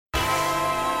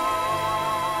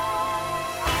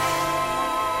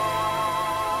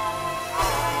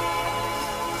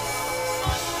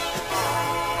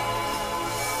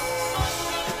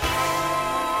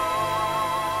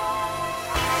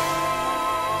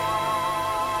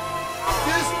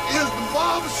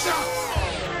Barbershop.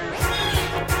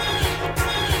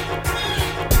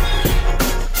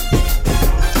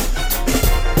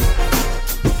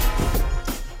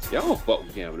 Y'all don't fuck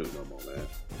with Cam Newton no more, man.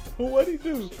 What'd he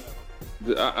do?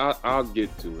 I'll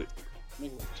get to it.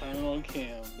 Niggas turning on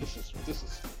Cam. This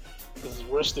is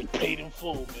worse than paid in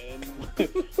full, man.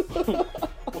 This is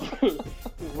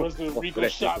worse than Rico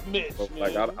shot Mitch,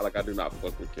 man. I do not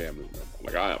fuck with Cam Newton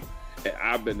no more.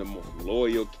 I've been the most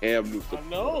loyal Cam Newton. I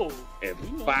know. And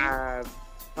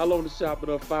how long the shop been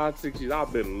up? 5-6 years.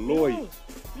 I've been loyal.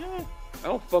 Yeah. I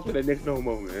don't fuck with that nigga no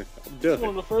more, man. I'm done. That's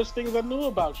one of the first things I knew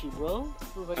about you, bro.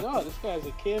 I was like, oh, this guy's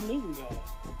a Cam Newton guy.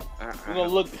 They're gonna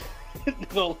look.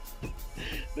 They're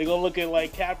gonna look at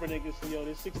like Kaepernick and say, yo,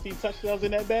 there's 16 touchdowns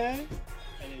in that bag,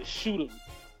 and then shoot him,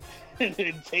 and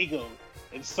then take him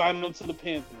and sign him to the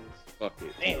Panthers. Fuck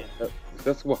it. Damn.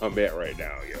 That's where I'm at right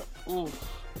now, yo.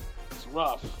 Oof. It's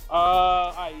rough.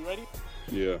 All right, you ready?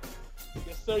 Yeah.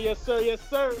 Yes, sir. Yes, sir. Yes,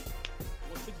 sir.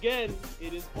 Once again,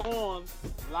 it is on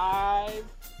live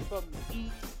from the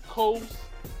East Coast,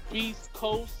 Beast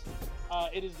Coast.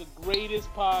 It is the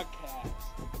greatest podcast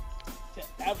to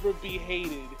ever be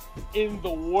hated in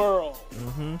the world.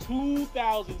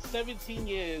 2017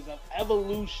 years of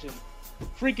evolution.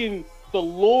 Freaking the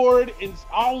Lord and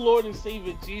our Lord and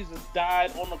Savior Jesus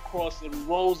died on the cross and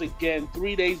rose again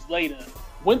 3 days later.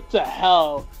 Went to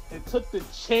hell and took the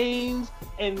chains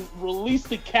and released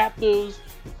the captives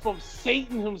from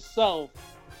Satan himself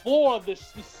for the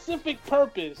specific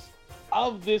purpose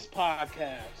of this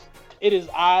podcast. It is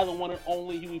I, the one and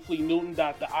only Huey Flee Newton,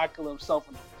 Dr. Ocular himself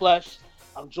in the flesh.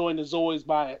 I'm joined as always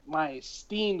by my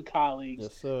esteemed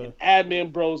colleagues and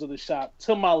admin bros of the shop.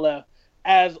 To my left,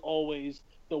 as always,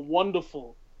 the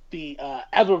wonderful, the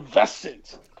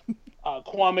effervescent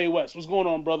Kwame West. What's going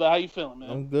on, brother? How you feeling, man?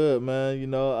 I'm good, man. You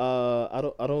know, I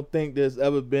don't think there's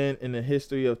ever been in the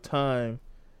history of time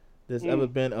there's ever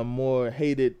been a more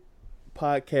hated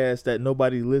podcast that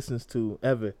nobody listens to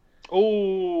ever.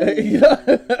 Oh,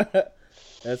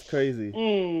 that's crazy.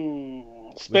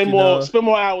 Spend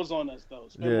more hours on us, though.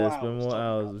 Spend more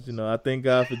hours. You know, I thank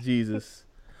God for Jesus.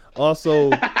 Also,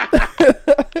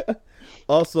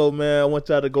 man, I want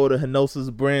y'all to go to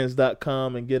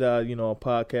henosisbrands.com and get our,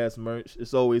 podcast merch.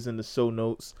 It's always in the show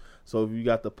notes. So if you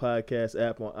got the podcast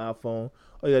app on iPhone,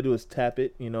 all you gotta do is tap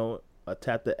it.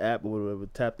 Tap the app or whatever.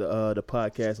 Tap the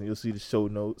podcast, and you'll see the show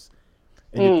notes,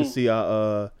 and you can see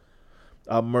our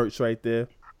merch right there.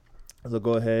 So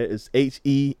go ahead. It's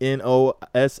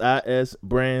HENOSIS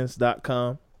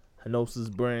brands.com.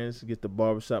 Henosis Brands. Get the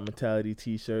barbershop mentality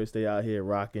t-shirts. They out here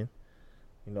rocking.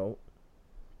 You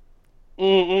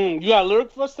got a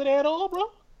lyric for us today at all, bro?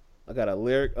 I got a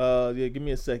lyric. Yeah, give me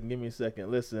a second.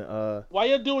 Listen, while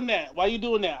you're doing that,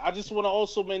 I just want to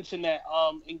also mention that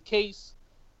in case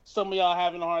some of y'all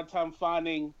having a hard time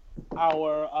finding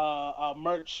our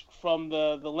merch from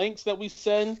the links that we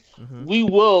send, we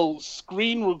will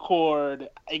screen record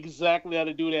exactly how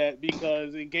to do that,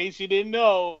 because in case you didn't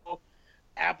know,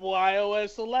 Apple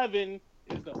iOS 11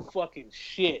 is the fucking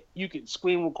shit. You can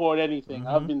screen record anything.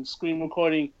 I've been screen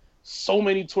recording so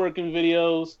many twerking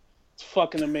videos. It's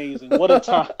fucking amazing. What a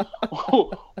time.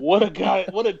 What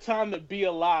a time to be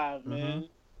alive, man.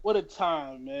 What a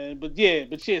time, man. But yeah.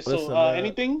 Listen, so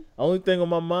anything? Only thing on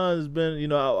my mind has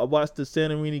been, I watched the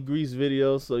Santorini Grease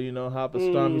video, so Hop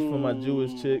and Stormy for my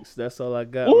Jewish chicks. That's all I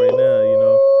got right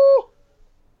now,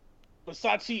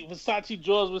 Versace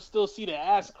drawers would still see the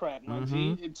ass crack, my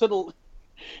G.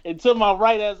 Until my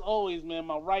right, as always, man,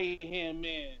 my right hand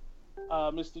man,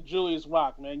 Mr. Julius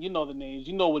Rock, man. You know the names.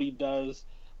 You know what he does.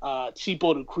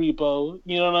 Cheapo the Creepo.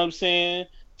 You know what I'm saying?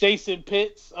 Jason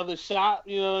Pitts of the shop.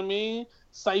 You know what I mean?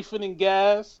 Siphon and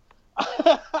Gas. His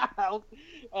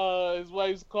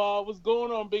wife's car. What's going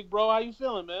on, big bro? How you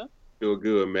feeling, man? Feel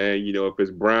good, man. If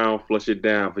it's brown, flush it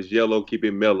down. If it's yellow, keep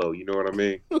it mellow. You know what I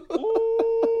mean?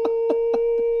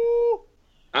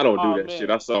 I don't do that shit.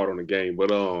 I saw it on the game,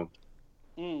 but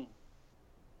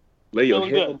lay your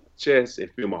head on my chest and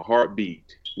feel my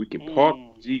heartbeat. We can park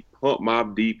the Jeep, pump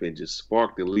Mob Deep, and just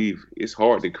spark the leaf. It's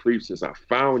hard to creep since I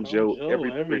found Joe.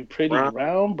 Every pretty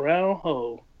brown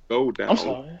hoe. Go down. I'm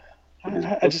sorry.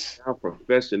 I just I'm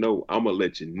professional. I'm gonna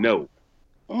let you know.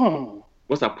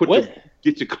 Once I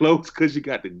get your clothes, cause you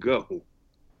got to go.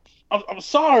 I'm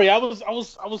sorry. I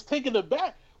was taken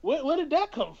aback. Where did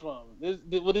that come from?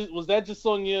 Was that just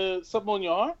something on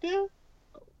your heart there?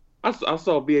 I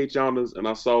saw VH Honors and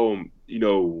I saw him.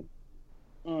 VH1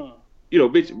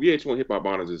 Hip Hop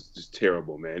Honors is just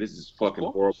terrible, man. This is fucking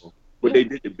horrible. But they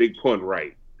did the big pun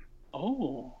right.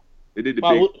 Oh. They did the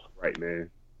big pun right, man.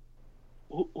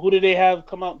 Who did they have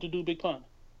come out to do Big Pun?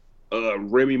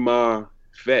 Remy Ma,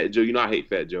 Fat Joe. You know I hate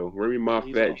Fat Joe. Remy Ma,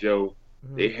 He's Fat awful. Joe.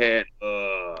 They had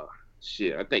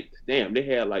shit. I think they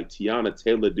had like Tiana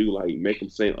Taylor do like make them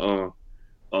say this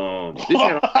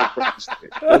had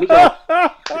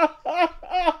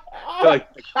like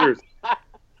seriously.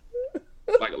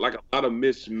 Like a lot of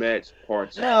mismatched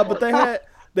parts. Nah, but they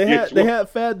had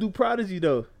Fat Do Prodigy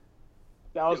though.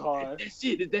 That was hard. That's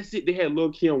it. They had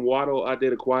Lil Kim Waddle out there,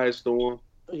 The Quiet Storm.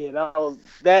 Yeah,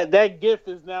 that GIF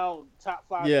is now top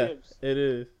 5 GIFs. It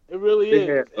is. It really is.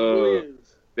 It really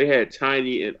is. They had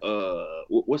Tiny and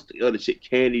what's the other shit?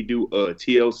 Candy do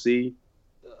TLC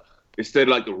instead of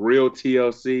like the real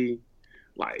TLC.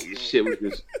 Like shit was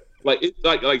just like it's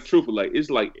like truthful. Like it's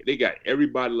like they got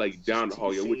everybody like down the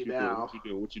hall. Yo, what you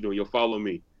doing? What you doing? Yo, follow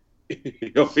me.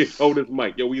 Yo, hold this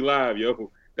mic. Yo, we live. Yo,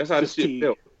 that's how this shit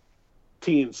felt.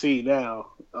 TNC now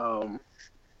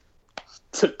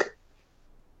took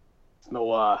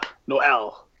no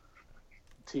L.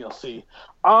 TLC.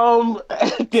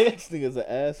 This thing is an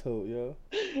asshole, yo.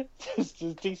 Just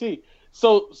TC.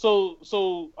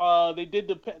 So they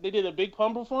did a Big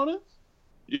Pun performance.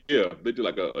 Yeah, they did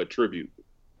like a tribute.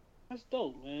 That's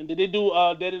dope, man. Did they do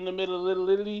Dead in the Middle of Little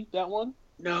Italy? That one?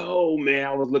 No, man.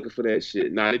 I was looking for that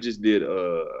shit. Nah, they just did.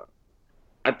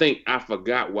 I think I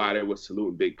forgot why they were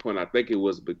saluting Big Pun. I think it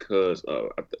was because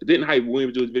didn't Hype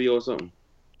Williams do his video or something?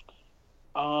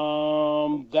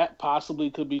 That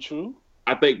possibly could be true.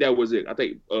 I think that was it. I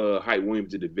think Hype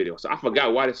Williams did the video, so I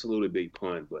forgot why they saluted Big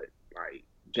Pun, but like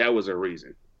that was a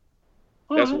reason.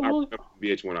 That's what I remember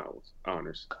VH1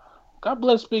 honors. God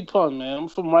bless Big Pun, man. I'm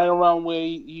from right around where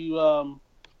you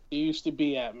used to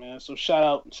be at, man. So shout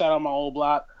out my old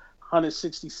block,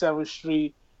 167th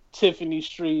Street, Tiffany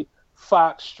Street,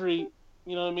 Fox Street.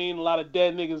 You know what I mean? A lot of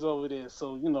dead niggas over there.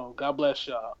 So God bless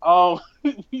y'all.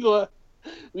 We gonna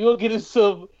get into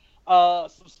some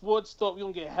sports talk. We're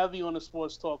gonna get heavy on the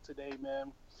sports talk today,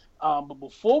 man. But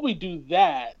before we do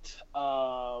that,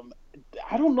 I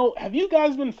don't know. Have you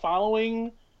guys been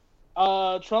following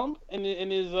Trump and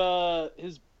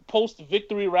his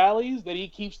post-victory rallies that he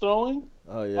keeps throwing?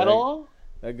 Oh yeah. At all?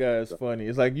 That guy is funny.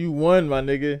 It's like, you won, my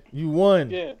nigga. You won.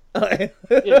 Yeah.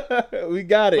 Yeah. We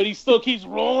got it. But he still keeps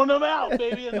rolling them out,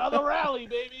 baby. Another rally,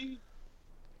 baby.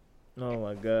 Oh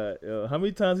my God. Yo, how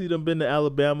many times he done been to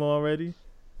Alabama already?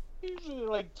 He's been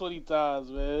like 20 times,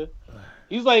 man.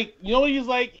 He's like, you know what he's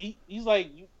like? He's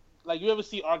like you ever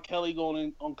see R. Kelly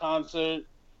going on concert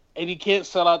and he can't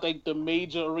sell out like the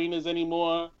major arenas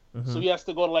anymore. Mm-hmm. So he has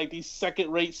to go to like these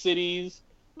second-rate cities.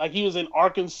 Like he was in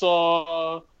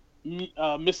Arkansas,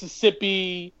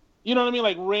 Mississippi, you know what I mean?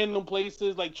 Like random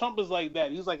places. Like Trump is like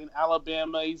that. He's like in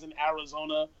Alabama. He's in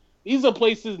Arizona. These are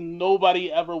places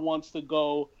nobody ever wants to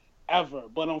go ever.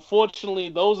 But unfortunately,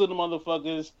 those are the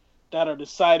motherfuckers that are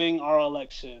deciding our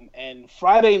election. And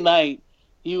Friday night,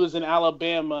 he was in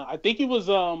Alabama. I think he was,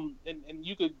 and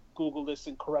you could Google this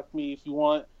and correct me if you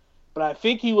want, but I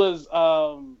think he was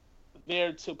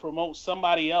there to promote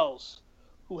somebody else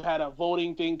who had a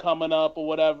voting thing coming up or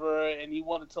whatever, and he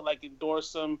wanted to like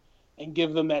endorse them and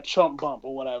give them that Trump bump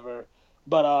or whatever.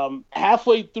 But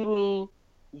halfway through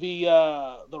the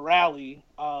rally,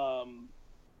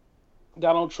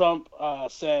 Donald Trump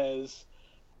says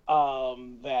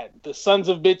that the sons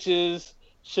of bitches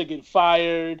should get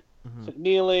fired for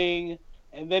kneeling,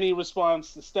 and then he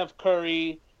responds to Steph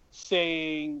Curry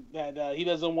saying that he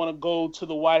doesn't want to go to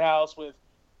the White House, with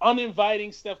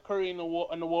uninviting Steph Curry and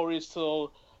the Warriors to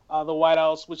the White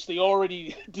House, which they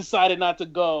already decided not to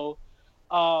go.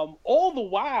 All the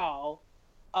while,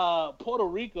 Puerto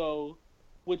Rico,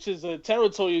 which is a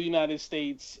territory of the United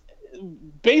States,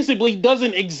 basically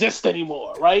doesn't exist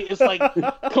anymore, right? It's like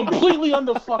completely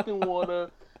under fucking water.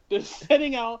 They're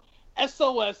setting out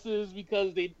SOSs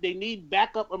because they need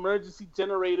backup emergency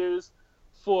generators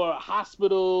for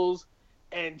hospitals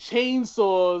and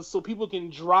chainsaws so people can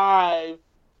drive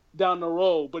down the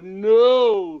road. But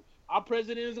no, our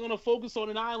president is going to focus on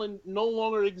an island no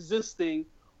longer existing,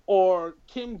 or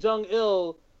Kim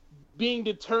Jong-il being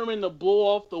determined to blow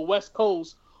off the West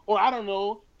Coast, or I don't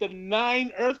know, the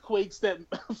 9 earthquakes that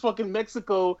fucking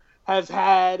Mexico has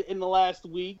had in the last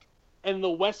week, and the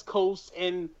West Coast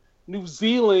and New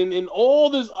Zealand and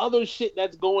all this other shit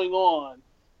that's going on.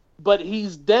 But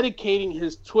he's dedicating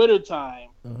his Twitter time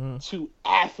to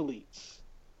athletes.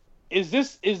 Is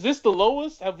this the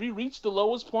lowest? Have we reached the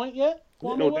lowest point yet?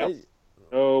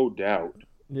 No doubt.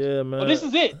 Yeah, man. But this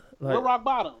is it. We're rock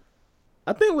bottom.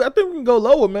 I think we can go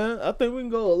lower, man. I think we can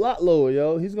go a lot lower,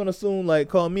 yo. He's gonna soon like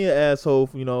call me an asshole.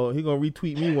 He's gonna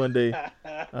retweet me one day.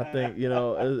 I think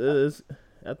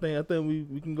I think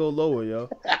we can go lower, yo.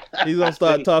 He's gonna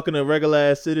start talking to regular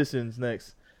ass citizens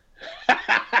next.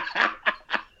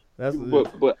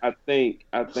 But I think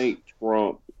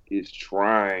Trump is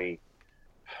trying.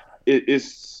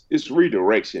 It's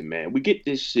redirection, man. We get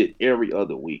this shit every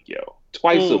other week, yo.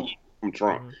 Twice a week from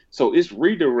Trump. So it's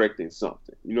redirecting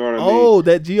something. You know what I mean? Oh,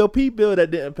 that GOP bill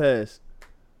that didn't pass.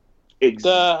 The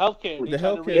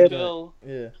healthcare bill.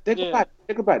 Yeah. Think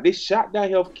about it. They shot down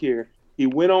healthcare. He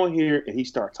went on here and he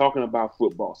started talking about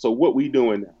football. So what we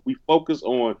doing now? We focus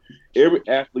on every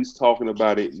athlete's talking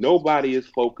about it. Nobody is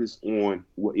focused on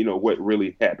what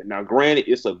really happened. Now, granted,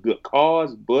 it's a good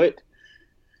cause, but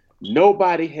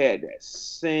nobody had that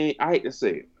same. I hate to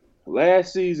say it.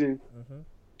 Last season,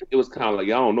 it was kind of like,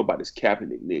 I don't know about this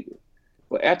Kaepernick nigga.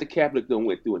 But after Kaepernick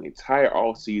went through an entire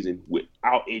offseason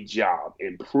without a job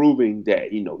and proving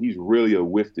that, he's really a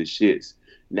whiff the shits.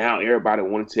 Now everybody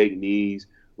want to take knees.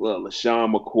 Well,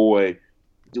 LaShawn McCoy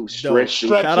do stretch.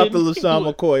 Shout out to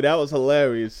LaShawn McCoy. That was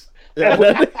hilarious. But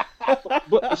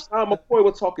LaShawn McCoy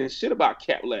was talking shit about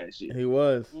Cap last year. He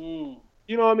was. You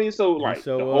know what I mean? So,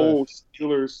 whole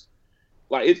Steelers,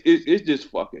 it's just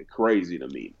fucking crazy to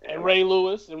me. Man. And Ray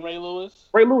Lewis. Ray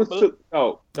Lewis took.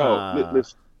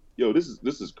 Listen, yo, this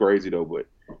is crazy though. But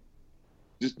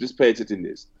just pay attention to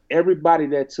this. Everybody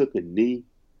that took a knee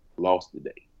lost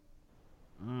today.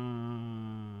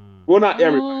 Well, not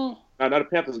everybody. Now the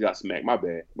Panthers got smacked. My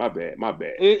bad.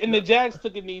 And the Jags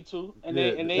took a knee too, and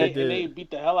they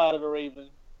beat the hell out of the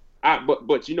Ravens.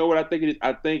 But you know what I think it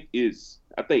is?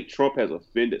 I think Trump has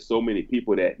offended so many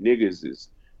people that niggas is.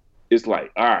 It's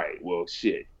like, all right, well,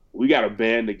 shit, we got to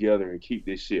band together and keep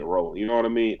this shit rolling. You know what I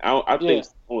mean? I think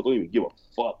don't even give a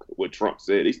fuck what Trump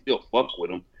said. They still fuck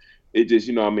with him. It just,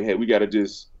 you know what I mean? Hey, we got to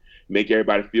just make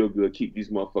everybody feel good, keep these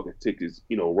motherfucking tickets,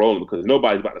 rolling, because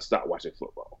nobody's about to stop watching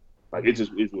football. Like, it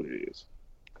just is what it is.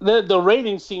 The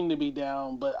ratings seem to be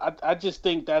down, but I just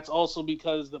think that's also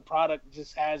because the product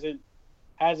just hasn't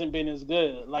been as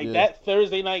good. Like, that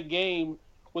Thursday night game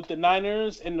with the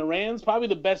Niners and the Rams, probably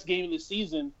the best game of the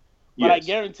season. But I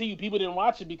guarantee you people didn't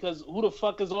watch it because who the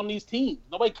fuck is on these teams?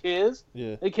 Nobody cares.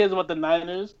 Yeah. They cares about the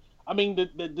Niners. I mean,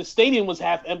 the stadium was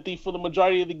half empty for the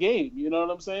majority of the game. You know what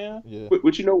I'm saying? Yeah.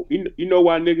 But you know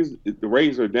why niggas the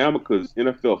ratings are down? Because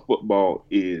NFL football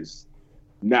is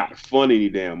not fun any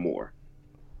damn more.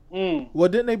 Well,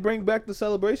 didn't they bring back the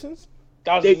celebrations?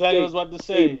 That's exactly what I was about to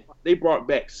say. They brought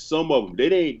back some of them.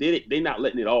 They not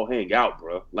letting it all hang out,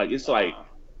 bro. Like it's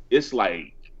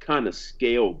like kind of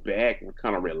scaled back and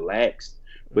kind of relaxed,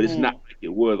 but it's not like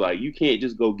it was. Like you can't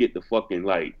just go get the fucking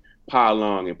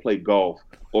pylon and play golf,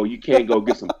 or you can't go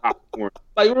get some popcorn.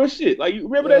 Like real shit. Like you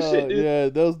remember that shit? Yeah,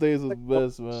 those days was the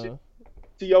best, man.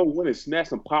 T.O. went and snatched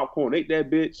some popcorn, ate that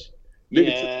bitch.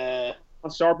 Yeah.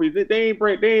 Sharpie, they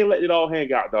ain't letting it all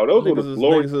hang out, though. Those were the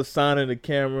glory. Niggas was signing the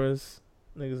cameras.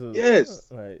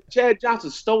 Yes. Chad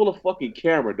Johnson stole a fucking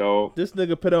camera, dog. This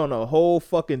nigga put on a whole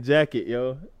fucking jacket,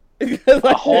 yo.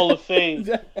 A Hall of Fame.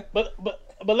 But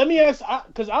let me ask,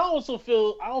 because I also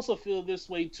feel this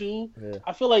way too. Yeah.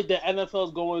 I feel like the NFL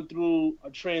is going through a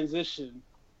transition,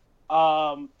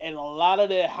 and a lot of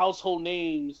their household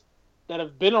names that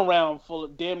have been around for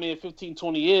damn near 15,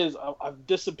 20 years have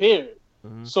disappeared.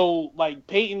 Mm-hmm. So like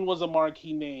Peyton was a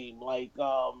marquee name, like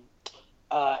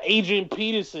Adrian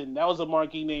Peterson, that was a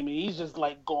marquee name, and he's just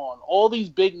like gone. All these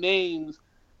big names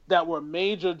that were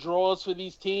major draws for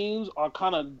these teams are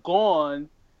kind of gone,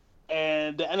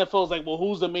 and the NFL is like, well,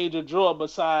 who's the major draw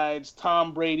besides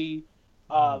Tom Brady,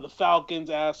 the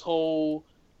Falcons asshole,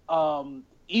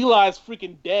 Eli's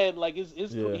freaking dead, like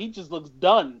he just looks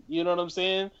done. You know what I'm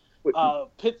saying?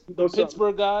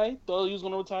 Pittsburgh guy thought he was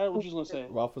going to retire. What you was going to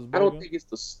say? I don't think it's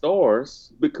the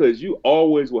stars, because you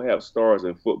always will have stars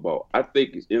in football. I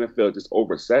think it's NFL just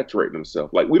oversaturating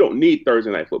themselves. Like we don't need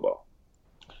Thursday night football.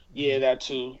 Yeah, that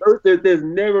too. There's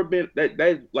never been that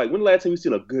like when the last time you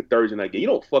seen a good Thursday night game? You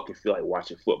don't fucking feel like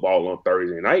watching football on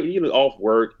Thursday night. You're off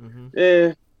work.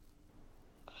 Yeah,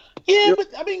 but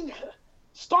I mean,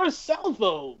 stars sell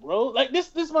though, bro. Like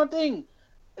this is my thing.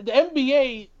 The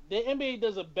NBA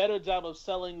does a better job of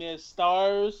selling their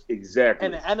stars. Exactly.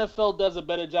 And the NFL does a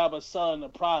better job of selling the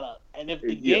product. And if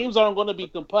the games aren't going to be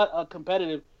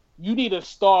competitive, you need a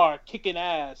star kicking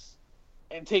ass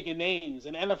and taking names.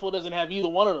 And the NFL doesn't have either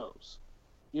one of those.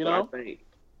 You know? I think,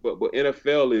 but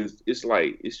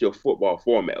NFL it's your football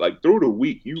format. Like through the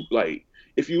week, you like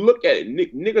if you look at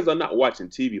it, niggas are not watching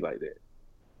TV like that.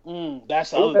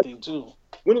 That's the other thing too.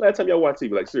 When the last time y'all watched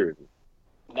TV? Like seriously?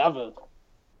 Never.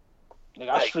 Like,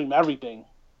 I stream everything.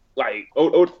 Like,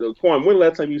 Quan, when the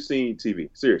last time you seen TV?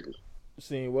 Seriously.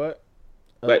 Seen what?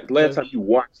 Like, last time you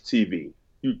watched TV.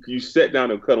 You sat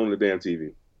down and cut on the damn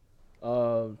TV.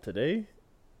 Today?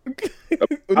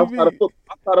 Outside of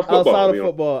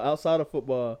football. Outside of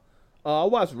football. I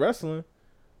watch wrestling,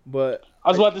 but I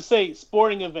was about to say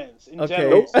sporting events in okay,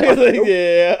 general.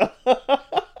 yeah,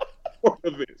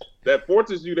 that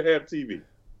forces you to have TV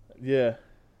yeah.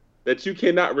 that you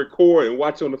cannot record and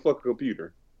watch on the fucking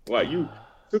computer. Like you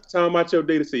took time out your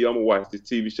day to say, I'm gonna watch this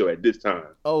TV show at this time.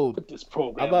 Oh, Put this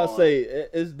program I'm about to on. say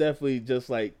it's definitely just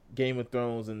like Game of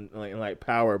Thrones and like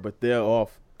Power, but they're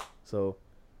off. So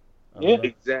Yeah.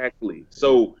 Exactly.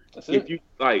 So That's if it. you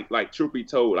like truth be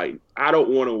told, like I don't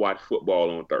want to watch football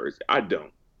on Thursday. I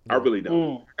don't. I really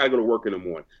don't. I gotta go to work in the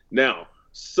morning. Now,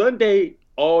 Sunday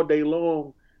all day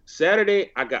long.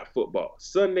 Saturday I got football.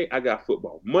 Sunday I got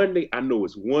football. Monday I know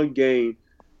it's one game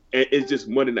and it's just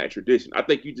Monday night tradition. I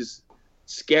think you just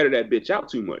scatter that bitch out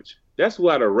too much. That's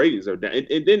why the ratings are down.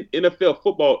 And then NFL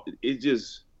football is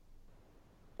just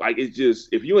like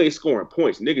if you ain't scoring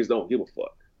points, niggas don't give a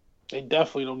fuck. They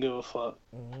definitely don't give a fuck.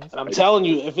 Mhm. And I'm telling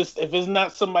you, if it's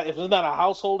not somebody, if it's not a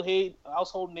household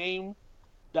name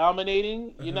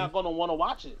dominating, you're not gonna want to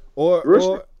watch it.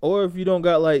 Or if you don't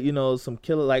got like some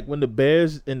killer, like when the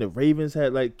Bears and the Ravens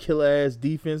had like killer ass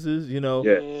defenses, Yeah.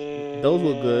 those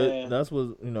were good. That's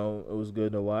what it was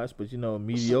good to watch. But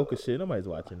mediocre shit, nobody's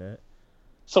watching that.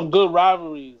 Some good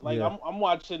rivalries. Like Yeah. I'm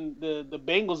watching the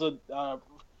Bengals are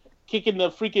kicking the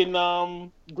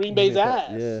freaking Green Bay's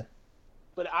ass. Yeah,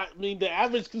 But I mean, the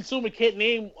average consumer can't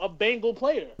name a Bengal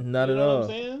player. Not you at know all. What I'm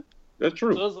saying? That's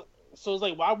true. So it's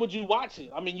like, why would you watch it?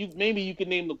 I mean, maybe you can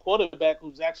name the quarterback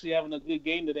who's actually having a good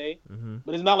game today,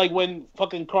 but it's not like when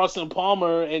fucking Carson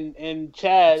Palmer and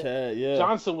Chad yeah.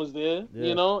 Johnson was there,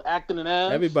 Yeah. acting an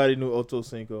ass. Everybody knew Otto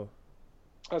Cinco.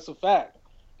 That's a fact.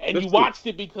 And That's you true. watched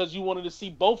it because you wanted to see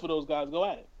both of those guys go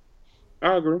at it.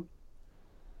 I agree.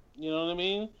 You know what I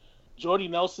mean? Jordy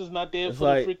Nelson's not there It's for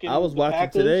like the freaking I was the watching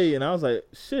Packers. today, and I was like,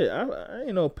 shit, I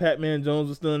didn't know Pat Man Jones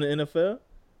was still in the NFL.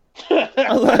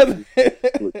 I was like,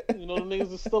 You know, the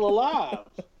niggas are still alive.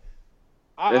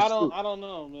 I That's don't true. I don't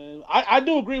know, man. I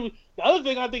do agree with the other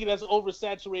thing I think that's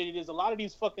oversaturated is a lot of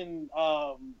these fucking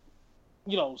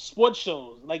sports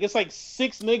shows. Like it's like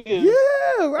 6 niggas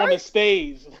yeah, on the right.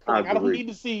 stage. Like I don't agree. need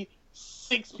to see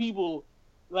 6 people.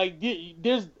 Like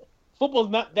there's football's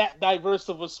not that diverse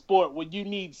of a sport where you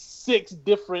need 6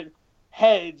 different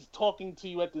heads talking to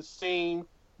you at the same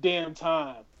damn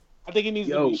time. I think it needs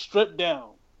to be stripped down.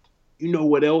 You know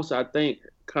what else I think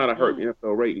kind of hurt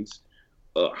NFL ratings?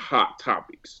 Hot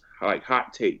topics, like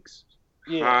hot takes.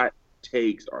 Yeah. Hot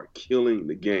takes are killing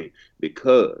the game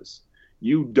because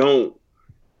you don't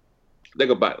think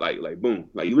about it, like boom,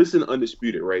 like you listen to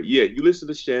Undisputed, right? Yeah, you listen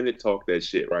to Shannon talk that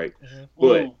shit, right?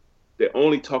 But they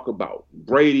only talk about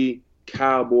Brady,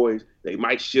 Cowboys. They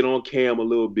might shit on Cam a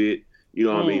little bit. You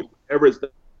know what I mean? Whatever it's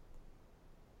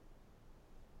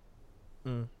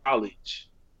knowledge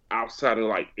outside of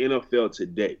like NFL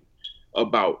today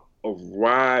about a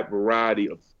wide variety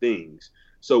of things.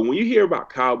 So when you hear about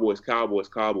Cowboys,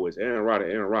 Aaron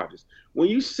Rodgers, when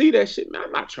you see that shit, man,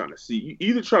 I'm not trying to see. You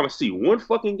either trying to see one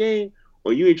fucking game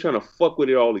or you ain't trying to fuck with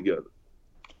it all together.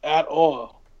 At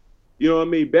all. You know what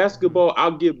I mean? Basketball,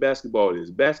 I'll give basketball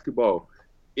this. Basketball,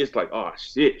 it's like, oh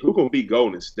shit, who gonna beat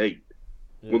Golden State?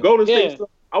 Yeah. When Golden State,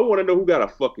 I want to know who got a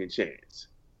fucking chance.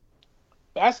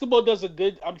 Basketball does a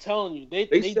good. I'm telling you, they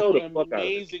sell do the an fuck out of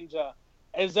it. amazing job.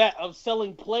 As that of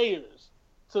selling players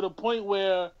to the point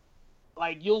where,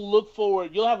 like, you'll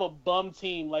have a bum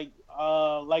team like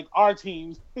our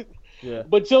teams, Yeah.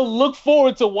 but you'll look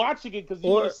forward to watching it because you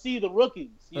want Or- to see the rookies.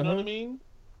 You know what I mean?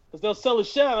 Because they'll sell a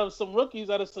shit out of some rookies,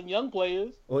 out of some young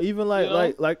players. Or even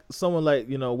like someone like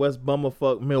West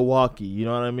Bummerfuck Milwaukee. You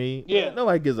know what I mean? Yeah.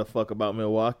 Nobody gives a fuck about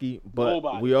Milwaukee, but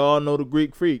Nobody. we all know the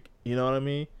Greek Freak. You know what I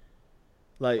mean?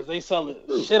 Like Because they sell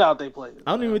the shit out they players.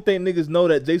 I don't even think niggas know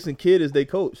that Jason Kidd is their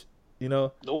coach. You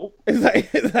know? Nope.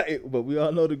 It's like, but we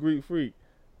all know the Greek Freak.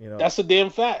 You know? That's a damn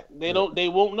fact. They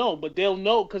won't know, but they'll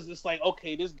know because it's like,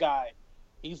 okay, this guy,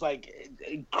 he's like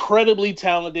incredibly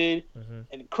talented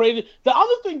and creative. The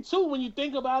other thing too, when you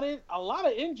think about it, a lot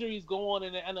of injuries go on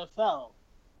in the NFL,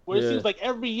 where it seems like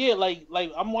every year, like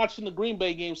I'm watching the Green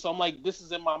Bay game, so I'm like, this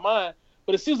is in my mind,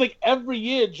 but it seems like every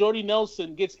year Jordy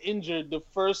Nelson gets injured the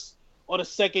first or the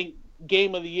second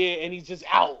game of the year, and he's just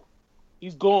out.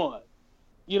 He's gone.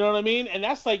 You know what I mean? And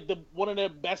that's like one of their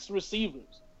best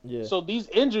receivers. Yeah. So these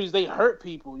injuries, they hurt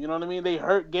people. You know what I mean? They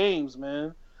hurt games,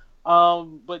 man.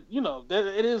 But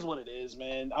it is what it is,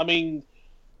 man. I mean,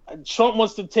 Trump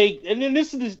wants to take, and then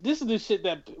this is the shit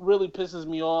that really pisses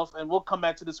me off. And we'll come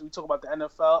back to this when we talk about the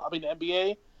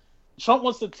NBA. Trump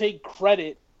wants to take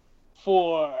credit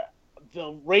for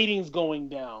the ratings going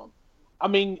down. I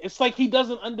mean, it's like he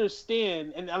doesn't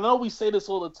understand. And I know we say this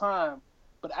all the time,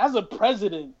 but as a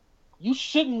president, you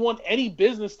shouldn't want any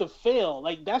business to fail.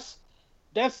 Like that's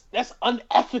That's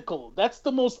unethical. That's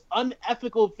the most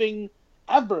unethical thing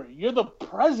ever. You're the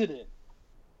president.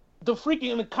 The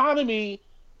freaking economy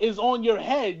is on your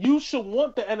head. You should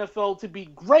want the NFL to be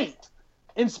great,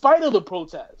 in spite of the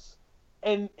protests.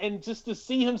 And just to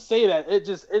see him say that, it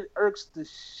irks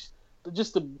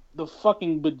the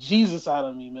fucking bejesus out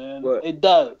of me, man. But it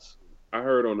does. I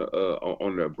heard on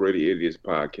the Brady Idiots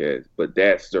podcast, but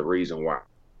that's the reason why.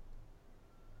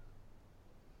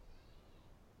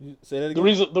 Say that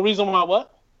again? The reason why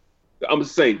what? I'm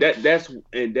saying that's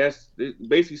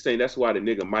basically saying that's why the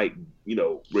nigga might,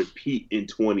 repeat in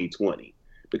 2020,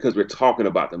 because we're talking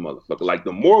about the motherfucker. Like,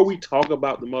 the more we talk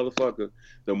about the motherfucker,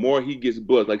 the more he gets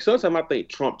buzzed. Like, sometimes I think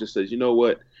Trump just says, you know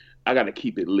what, I gotta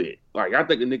keep it lit. Like, I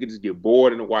think the nigga just get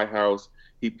bored in the White House.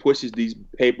 He pushes these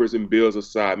papers and bills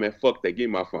aside. Man, fuck that.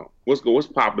 Give me my phone. What's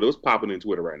popping? What's popping in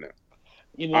Twitter right now?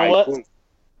 You know what?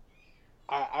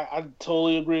 I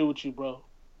totally agree with you, bro.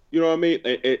 You know what I mean?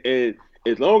 And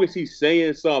as long as he's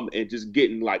saying something and just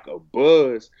getting like a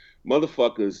buzz,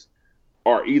 motherfuckers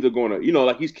are either gonna,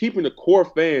 like, he's keeping the core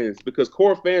fans, because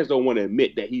core fans don't want to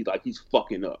admit that he's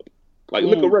fucking up. Like,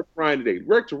 look at Rex Ryan today.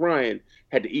 Rex Ryan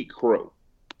had to eat crow.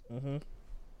 Mm-hmm.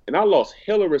 And I lost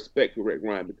hella respect for Rex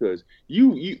Ryan, because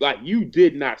you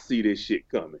did not see this shit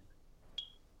coming.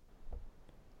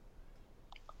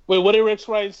 Wait, what did Rex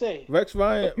Ryan say? Rex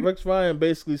Ryan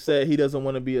basically said he doesn't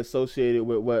want to be associated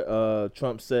with what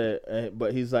Trump said,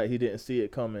 but he's like, he didn't see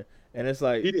it coming, and it's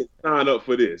like, he didn't sign up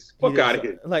for this. Fuck out of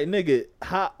here. Like, nigga,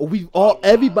 how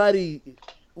everybody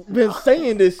been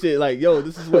saying this shit, like, yo,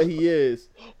 this is what he is,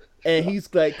 and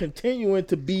he's like continuing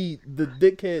to be the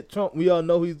dickhead Trump we all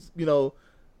know he's,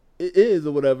 it is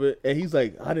or whatever, and he's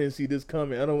like, I didn't see this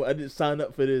coming. I didn't sign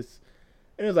up for this.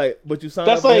 And it's like, but you signed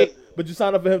up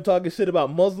for him talking shit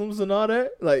about Muslims and all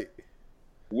that? Like,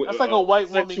 that's like a white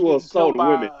woman sexual assault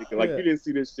women. Like, you didn't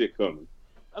see this shit coming.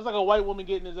 That's like a white woman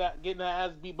getting her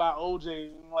ass beat by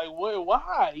OJ. Like, what?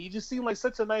 Why? He just seemed like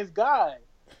such a nice guy.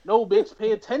 No, bitch,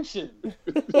 pay attention.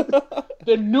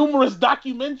 There are numerous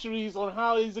documentaries on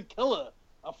how he's a killer,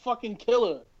 a fucking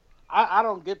killer. I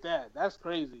don't get that. That's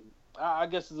crazy. I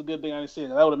guess it's a good thing I didn't see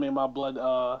that. That would have made my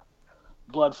blood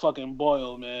fucking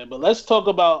boil, man. But let's talk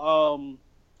about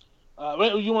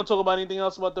you want to talk about anything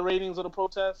else about the ratings of the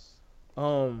protests? At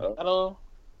all?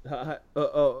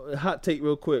 Hot take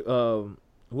real quick. How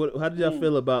did y'all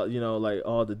feel about, like,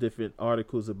 all the different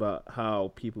articles about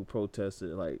how people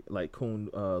protested, like Ray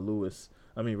Lewis,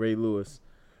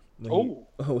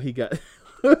 he got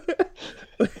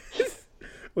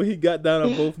when he got down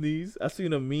on both knees. I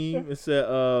seen a meme. It said,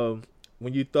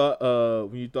 when you thought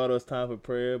it was time for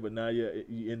prayer, but now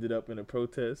you ended up in a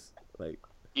protest. Like,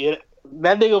 yeah,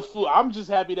 that nigga flew. I'm just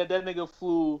happy that nigga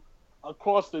flew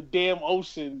across the damn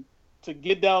ocean to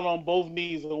get down on both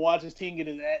knees and watch his team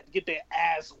get their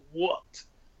ass whooped,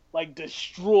 like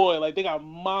destroyed, like they got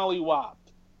mollywopped.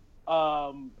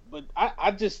 But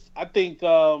I think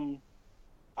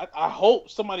I hope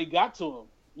somebody got to him.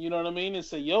 You know what I mean? And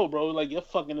say, yo, bro, like, you're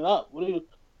fucking it up. What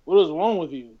is wrong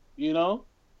with you? You know?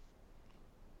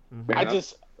 Mm-hmm.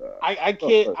 I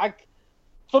can't.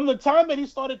 From the time that he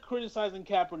started criticizing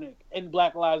Kaepernick and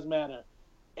Black Lives Matter,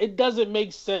 it doesn't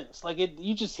make sense. Like,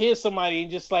 you just hear somebody and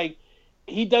just like,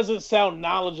 he doesn't sound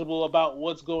knowledgeable about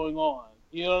what's going on.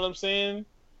 You know what I'm saying?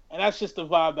 And that's just the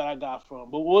vibe that I got from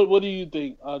him. But what do you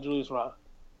think, Julius Rod?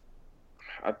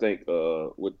 I think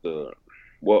to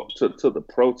the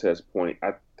protest point,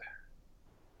 I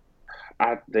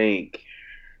think,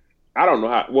 I don't know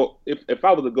how. Well, if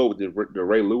I was to go with the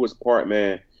Ray Lewis part,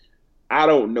 man, I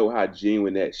don't know how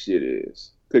genuine that shit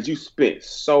is, because you spent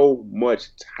so much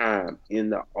time in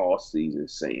the off season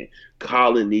saying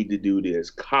Colin need to do this,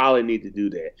 Colin need to do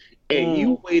that, and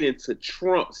you wait until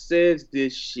Trump says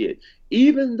this shit,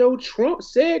 even though Trump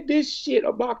said this shit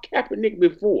about Kaepernick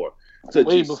before.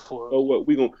 Way before. Oh, what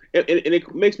we gonna? And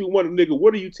it makes me wonder, nigga,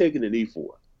 what are you taking the knee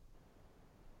for?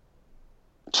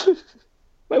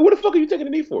 Like, what the fuck are you taking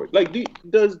the knee for? Like,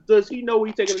 does he know what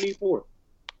he's taking the knee for?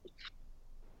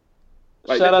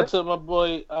 Like, shout out to my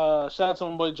boy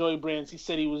Joey Brands. He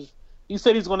said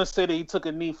he's gonna say that he took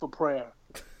a knee for prayer,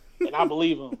 and I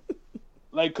believe him.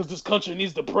 Like, because this country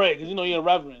needs to pray. Because you're a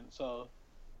reverend, so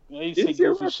he say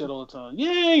goofy shit all the time.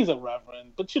 Yeah, he's a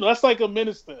reverend, but that's like a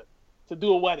minister to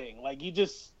do a wedding. Like, you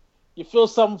fill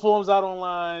some forms out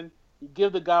online, you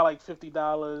give the guy like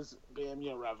 $50, bam,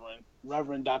 you're a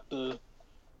Reverend Dr.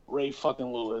 Ray fucking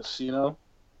Lewis, you know?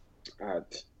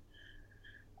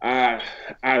 I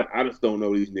just don't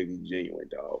know these niggas genuine,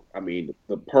 dog. I mean,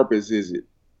 the purpose is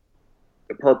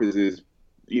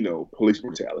police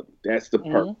brutality. That's the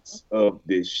purpose of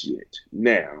this shit.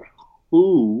 Now,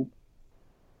 who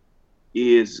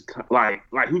is like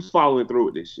who's following through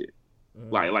with this shit?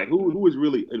 Like who is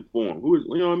really informed? Who is,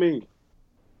 you know what I mean?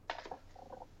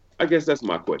 I guess that's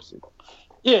my question.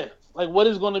 Yeah, like what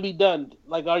is going to be done?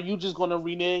 Like, are you just going to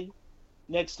renege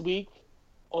next week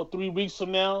or 3 weeks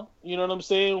from now? You know what I'm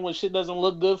saying? When shit doesn't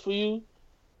look good for you,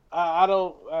 I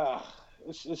don't.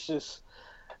 It's just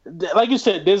like you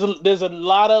said. There's a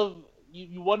lot of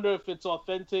you wonder if it's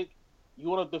authentic. You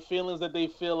wonder if the feelings that they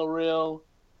feel are real,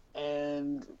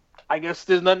 and I guess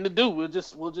there's nothing to do. We'll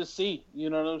just see. You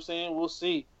know what I'm saying? We'll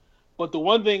see. But the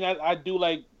one thing I do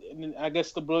like, and I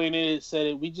guess the brilliant idiot said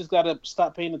it, we just gotta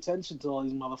stop paying attention to all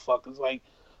these motherfuckers. Like,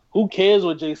 who cares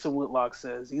what Jason Whitlock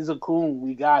says? He's a coon.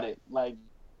 We got it. Like,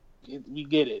 we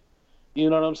get it. You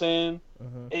know what I'm saying?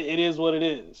 Mm-hmm. It is what it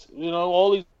is. You know,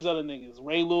 all these other niggas,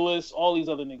 Ray Lewis, all these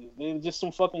other niggas, they're just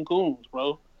some fucking coons,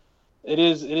 bro. It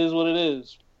is what it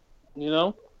is. You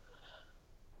know?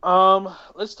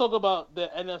 Let's talk about the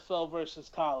NFL versus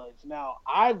college. Now,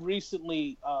 I've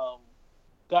recently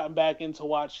gotten back into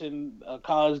watching a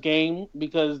college game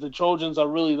because the Trojans are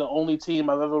really the only team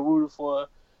I've ever rooted for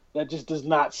that just does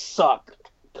not suck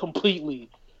completely.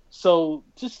 So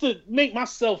just to make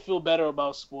myself feel better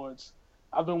about sports,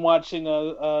 I've been watching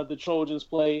the Trojans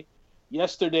play.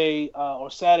 Yesterday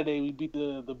or Saturday, we beat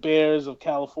the Bears of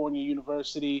California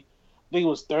University. I think it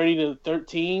was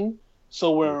 30-13.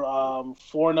 So we're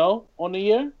 4-0 on the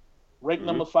year, ranked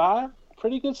number 5.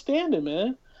 Pretty good standing,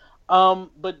 man.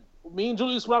 But me and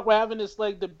Julius Rock were having this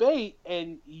like debate,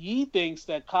 and he thinks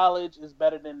that college is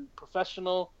better than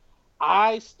professional.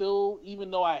 I still,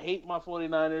 even though I hate my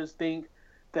 49ers, think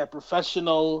that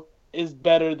professional is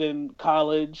better than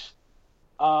college.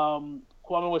 Kwame,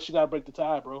 what you got to break the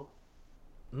tie, bro?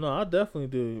 No, I definitely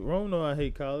do. Rome know I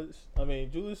hate college. I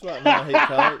mean, Julius Rock know I hate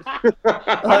college.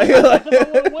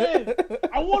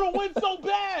 I want to win so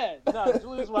bad. Nah,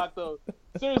 Julius Rock, though.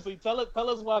 Seriously, tell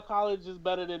us why college is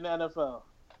better than the NFL.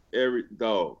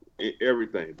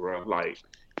 Everything, bro. Like,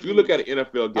 if you look at an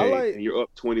NFL game and you're up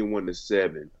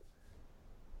 21-7,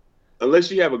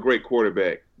 unless you have a great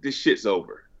quarterback, this shit's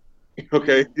over.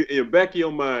 Okay, in the back of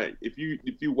your mind, if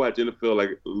you watch NFL like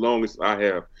as long as I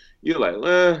have, you're like,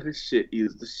 this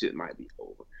shit might be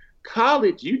over.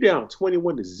 College, you down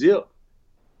 21-0.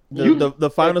 The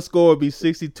final score would be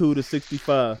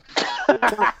 62-65.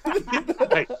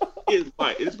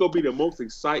 It's gonna be the most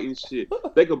exciting shit.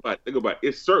 Think about it.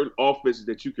 It's certain offenses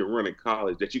that you can run in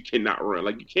college that you cannot run.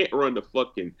 Like, you can't run the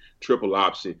fucking triple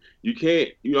option. You can't,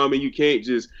 you know what I mean? You can't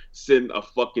just send a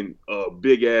fucking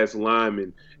big ass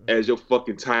lineman as your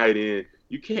fucking tight end.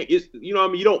 You can't. It's, you know what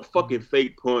I mean? You don't fucking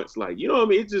fake punts. Like, you know what I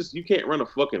mean? It's just, you can't run a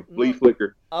fucking flea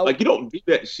flicker. Like, you don't do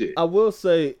that shit. I will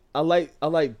say I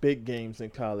like big games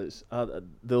in college.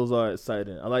 Those are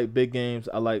exciting. I like big games.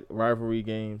 I like rivalry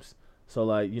games. So,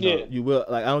 like, you know, you will,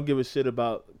 like, I don't give a shit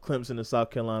about Clemson and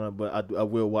South Carolina, but I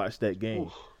will watch that game.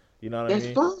 Oof. You know what I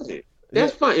mean?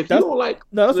 That's fine. If you don't like,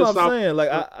 no, that's what I'm saying. Like,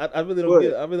 I really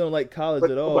don't like college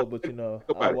at all. But you know,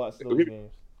 I watch those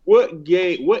games. What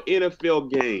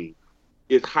NFL game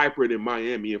is hyper than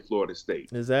Miami and Florida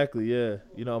State? Exactly. Yeah.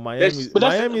 You know, Miami is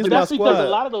my squad. Because a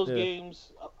lot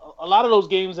of those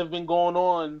games have been going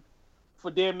on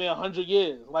for damn near 100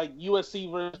 years. Like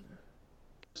USC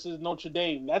versus Notre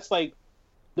Dame. That's like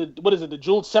the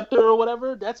Jewel Scepter or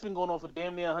whatever? That's been going on for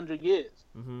damn near 100 years.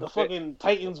 Mm-hmm. The fucking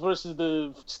Titans versus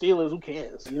the Steelers, who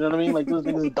cares? You know what I mean? Like, those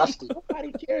niggas are dusty.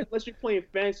 Nobody cares unless you're playing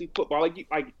fantasy football. Like you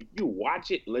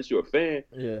watch it unless you're a fan.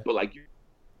 Yeah. But like you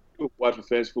watching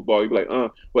fantasy football, you be like,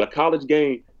 but a college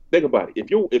game, think about it.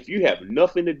 If you have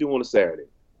nothing to do on a Saturday,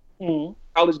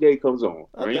 college game comes on.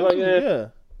 Right? You're like, yeah.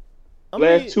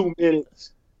 Last 2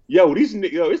 minutes. These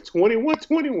niggas, it's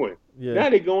 21-21. Yeah. Now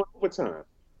they going overtime.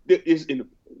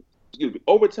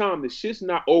 Overtime, the shit's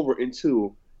not over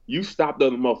until you stop the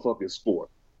motherfucking sport.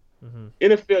 Mm-hmm.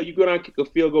 NFL, you go down, kick a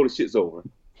field goal, the shit's over.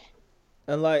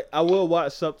 And like, I will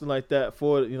watch something like that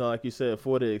for, you know, like you said,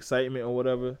 for the excitement or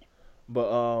whatever.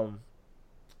 But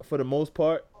for the most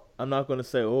part, I'm not gonna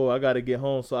say, I got to get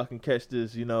home so I can catch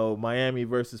this, you know, Miami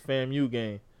versus FAMU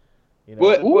game. You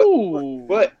know?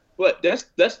 But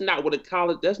that's not what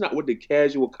the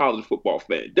casual college football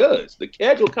fan does. The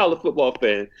casual college football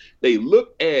fan, they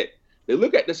look at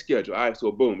the schedule. All right,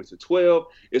 so boom, it's a 12,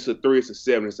 it's a 3, it's a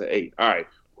 7, it's a 8. All right,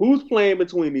 who's playing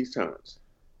between these times?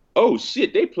 Oh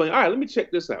shit, they playing. All right, let me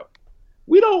check this out.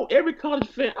 Every college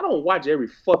fan, I don't watch every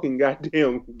fucking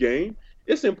goddamn game.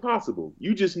 It's impossible.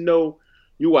 You just know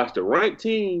you watch the ranked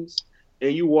teams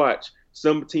and you watch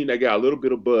some team that got a little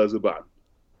bit of buzz about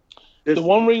it. The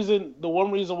one reason.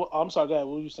 I'm sorry, go ahead.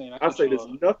 What were you saying? I say there's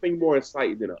nothing more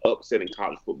exciting than an upset in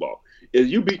college football.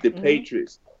 Is you beat the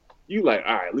Patriots You like,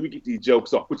 all right, let me get these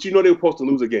jokes off. But you know they were supposed to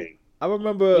lose a game. I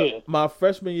remember my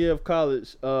freshman year of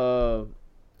college,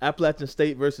 Appalachian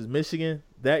State versus Michigan.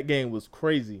 That game was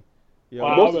crazy. Yo,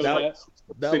 wow, that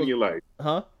was in your life.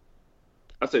 Huh?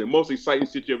 I said the most exciting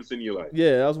shit you ever seen in your life.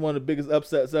 Yeah, that was one of the biggest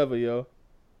upsets ever, yo.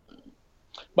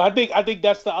 But I think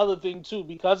that's the other thing too,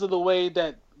 because of the way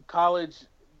that college,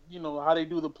 how they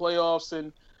do the playoffs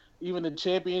and even the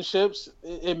championships,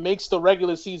 it makes the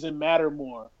regular season matter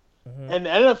more. Mm-hmm. And the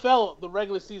NFL, the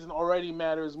regular season already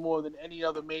matters more than any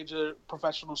other major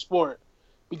professional sport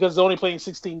because they're only playing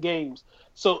 16 games.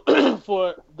 So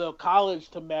for the college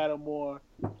to matter more,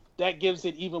 that gives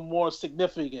it even more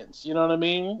significance. You know what I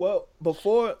mean? Well,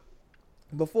 before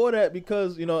that,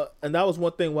 because, and that was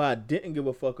one thing why I didn't give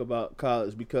a fuck about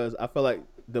college, because I felt like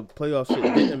the playoff shit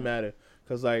didn't matter.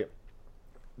 Because, like,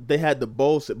 they had the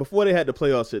bowl shit. Before they had the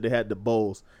playoff shit, they had the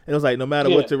bowls. And it was like, no matter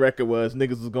what your record was,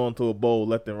 niggas was going to a bowl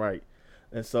left and right.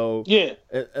 And so,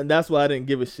 and that's why I didn't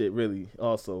give a shit, really,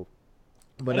 also.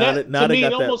 But now they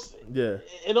got almost, that.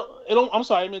 I'm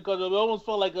sorry, because it almost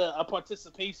felt like a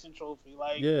participation trophy.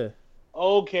 Like,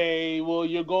 okay, well,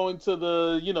 you're going to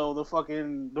the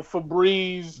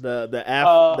Febreze, the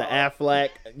Aflac,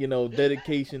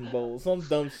 dedication bowl, some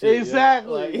dumb shit.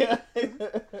 Exactly.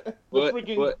 The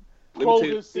freaking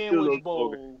Kroger sandwich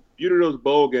bowl. Beauty of those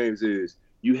bowl games is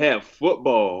you have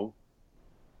football,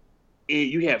 and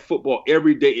you have football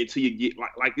every day until you get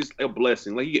like it's a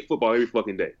blessing. Like you get football every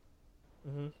fucking day.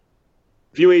 Mm-hmm.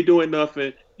 If you ain't doing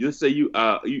nothing, you'll say you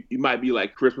might be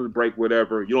like Christmas break,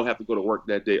 whatever. You don't have to go to work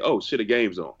that day. Oh shit, the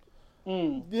game's on.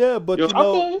 Yeah, but you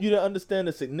didn't understand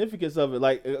the significance of it.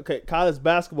 Like, okay, college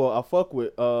basketball, I fuck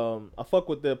with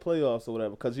their playoffs or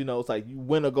whatever, because it's like you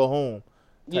win or go home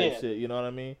type shit. You know what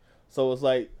I mean? So it's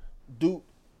like Duke,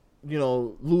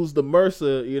 lose to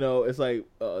Mercer. It's like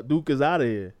Duke is out of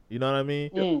here. You know what I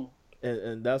mean?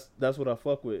 And that's what I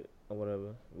fuck with or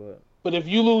whatever. But if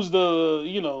you lose the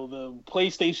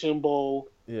PlayStation Bowl,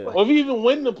 or if you even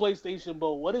win the PlayStation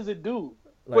Bowl, what does it do?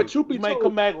 Like, you might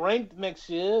come back ranked next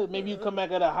year. Maybe you come back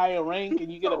at a higher rank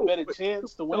and you get a better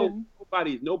chance to win.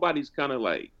 Nobody's kind of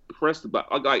like pressed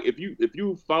about like if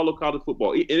you follow college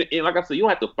football, and like I said, you don't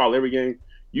have to follow every game.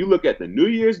 You look at the New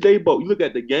Year's Day Bowl. You look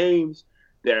at the games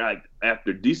that are like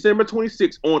after December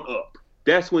 26th on up.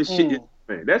 That's when shit gets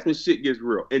man. That's when shit gets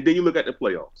real. And then you look at the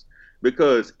playoffs.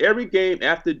 Because every game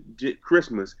after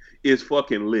Christmas is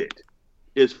fucking lit.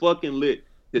 It's fucking lit.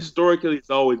 Historically,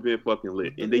 it's always been fucking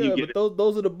lit. And then you get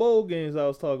those are the bowl games I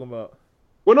was talking about.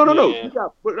 Well, no.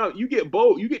 You get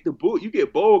bowl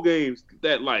games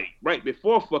that like right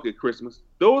before fucking Christmas.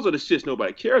 Those are the shits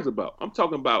nobody cares about. I'm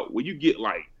talking about when you get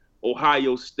like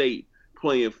Ohio State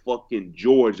playing fucking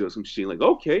Georgia or some shit. Like,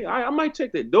 okay, I might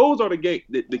take that. Those are the game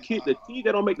the team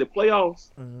that don't make the playoffs.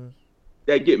 Mm-hmm.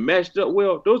 That get matched up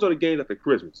well, those are the games after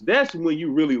Christmas. That's when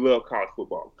you really love college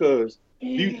football because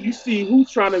you see who's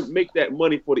trying to make that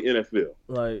money for the NFL.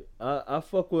 Like I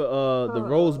fuck with the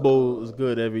Rose Bowl is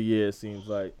good every year. It seems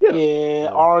like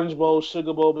Orange Bowl,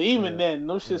 Sugar Bowl, but even then,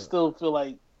 those shit still feel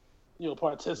like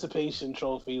participation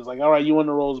trophies. Like, all right, you won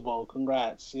the Rose Bowl,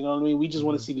 congrats. You know what I mean? We just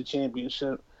want to see the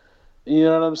championship. You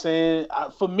know what I'm saying?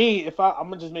 For me, I'm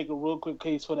gonna just make a real quick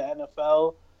case for the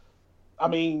NFL. I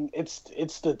mean, it's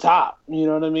the top. You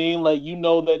know what I mean? Like,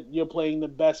 that you're playing the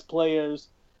best players.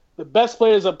 The best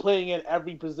players are playing at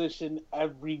every position,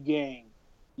 every game.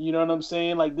 You know what I'm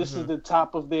saying? Like, this is the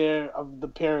top of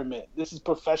the pyramid. This is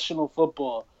professional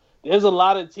football. There's a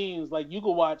lot of teams, like, you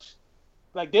could watch,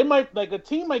 like, a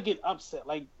team might get upset.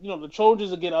 Like, the Trojans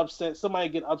will get upset. Somebody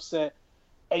get upset.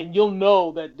 And you'll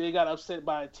know that they got upset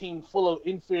by a team full of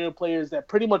inferior players that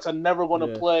pretty much are never going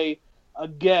to play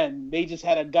again. They just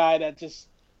had a guy that just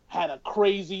had a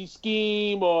crazy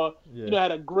scheme or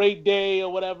had a great day or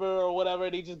whatever.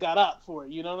 They just got up for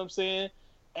it. You know what I'm saying?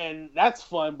 And that's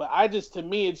fun. But to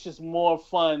me, it's just more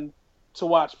fun to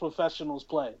watch professionals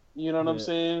play. You know what I'm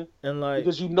saying? And like,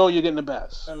 because you're getting the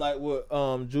best. And like what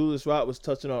Julius Rock was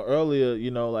touching on earlier,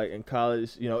 like in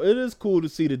college, it is cool to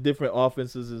see the different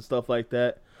offenses and stuff like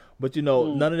that. But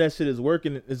none of that shit is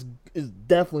working. It's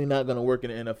definitely not gonna work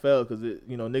in the NFL because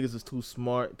niggas is too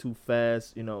smart, too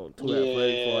fast, too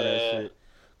athletic for all that shit.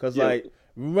 Because like,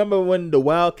 remember when the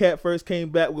Wildcat first came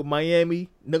back with Miami?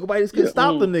 Nobody just could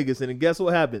stop the niggas, and guess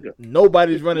what happened? Yeah.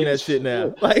 Nobody's running that shit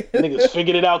now. Like niggas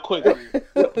figured it out quick.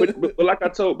 but like I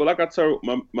told my Dr.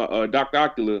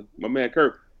 Ocula, my man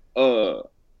Kirk,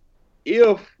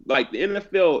 if like the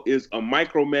NFL is a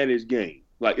micromanaged game,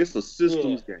 like it's a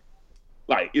systems game.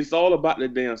 Like, it's all about the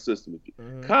damn system.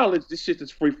 College, this shit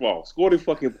is free fall. Score the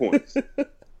fucking points.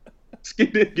 Just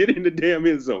get in the damn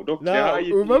end zone. Don't care how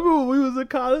you remember when we was in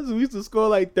college, we used to score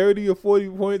like 30 or 40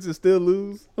 points and still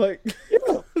lose. Like,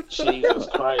 Jesus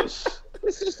Christ.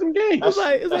 This is some games.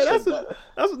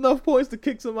 That's enough points to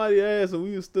kick somebody's ass, and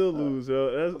we would still lose,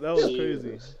 yo. That was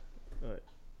crazy. Right.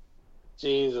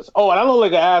 Jesus. Oh, and I look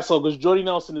like an asshole because Jordy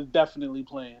Nelson is definitely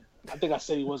playing. I think I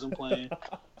said he wasn't playing.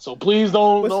 So please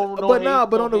don't.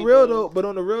 But on the real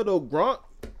though, Gronk,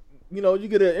 you know, you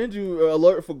get an injury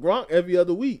alert for Gronk every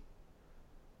other week.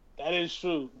 That is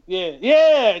true.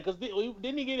 Yeah. Because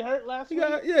didn't he get hurt last week?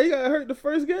 He got hurt the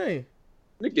first game.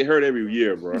 They get hurt every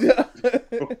year, bro.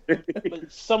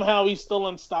 But somehow he's still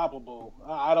unstoppable.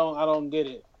 I don't get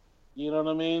it. You know what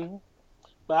I mean?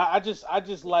 But I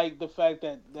just like the fact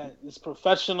that it's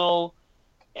professional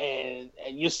and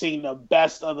you're seeing the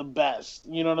best of the best.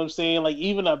 You know what I'm saying? Like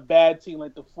even a bad team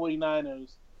like the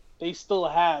 49ers, they still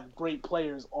have great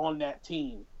players on that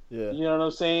team. Yeah. You know what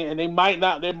I'm saying? And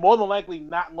they're more than likely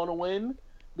not going to win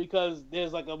because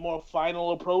there's like a more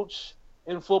final approach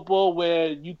in football where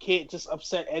you can't just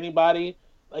upset anybody.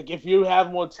 Like if you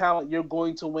have more talent, you're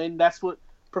going to win. That's what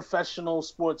professional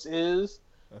sports is.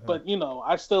 Uh-huh. But you know,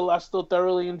 I still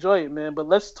thoroughly enjoy it, man. But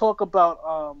let's talk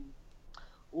about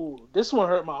this one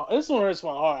hurts my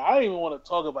heart. I don't even want to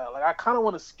talk about it. Like I kind of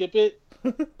want to skip it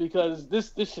because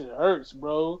this shit hurts,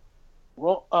 bro.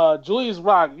 Julius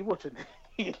Rock, you watching?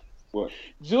 What?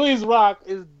 Julius Rock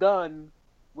is done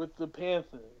with the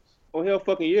Panthers. Oh hell,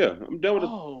 fucking yeah! I'm done with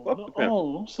the Panthers.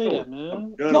 Don't say that,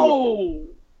 man. No.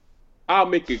 I'll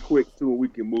make it quick too, and we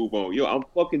can move on. Yo, I'm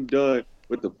fucking done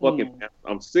with the fucking Panthers.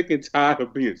 I'm sick and tired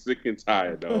of being sick and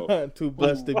tired, dog. Too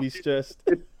blessed to be stressed.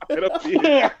 Yo,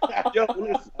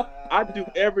 listen, I do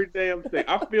every damn thing.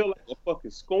 I feel like a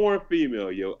fucking scorned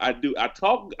female, yo. I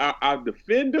talk. I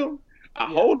defend them. I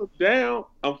hold them down.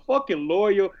 I'm fucking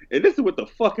loyal, and this is what the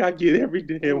fuck I get every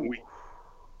damn week,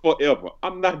 forever.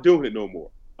 I'm not doing it no more.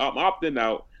 I'm opting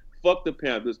out. Fuck the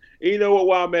Panthers. And you know what?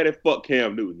 Why I'm mad at fuck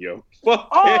Cam Newton, yo. Fuck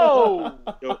Cam Newton,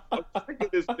 yo. I'm sick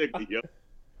of this nigga, yo.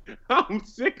 I'm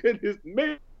sick of this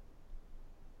man.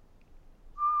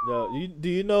 Yo, do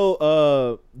you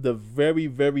know the very,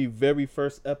 very, very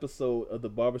first episode of the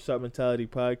Barbershop Mentality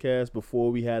podcast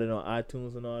before we had it on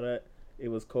iTunes and all that? It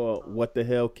was called "What the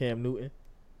Hell, Cam Newton."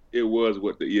 It was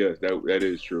that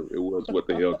is true. It was "What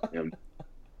the Hell, Cam Newton."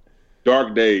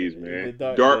 Dark days, man.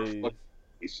 Dark days.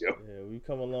 Yeah, we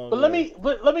come along. But let me.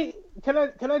 Can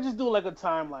I just do like a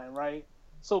timeline, right?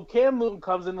 So Cam Newton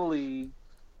comes in the league,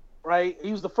 right?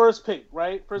 He was the first pick,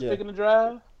 right? First pick in the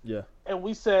draft. Yeah. And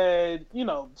we said, you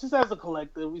know, just as a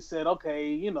collective, we said,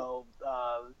 okay, you know,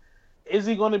 is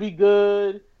he going to be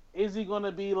good? Is he going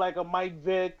to be like a Mike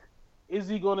Vick? Is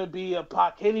he going to be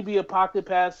can he be a pocket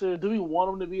passer? Do we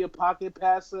want him to be a pocket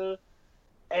passer?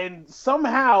 And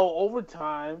somehow over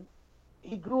time,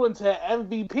 he grew into an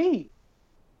MVP.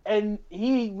 And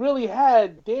he really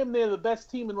had damn near the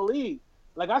best team in the league.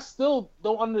 Like, I still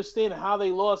don't understand how they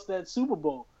lost that Super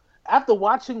Bowl. After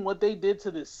watching what they did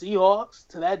to the Seahawks,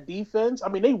 to that defense, I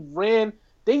mean,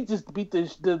 they just beat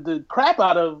the crap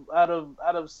out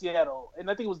of Seattle. And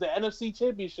I think it was the NFC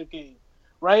Championship game,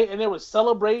 right? And they were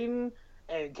celebrating,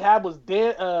 and Cab was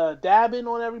dabbing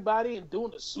on everybody and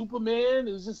doing the Superman.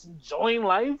 It was just enjoying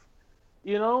life,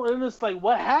 you know? And it's like,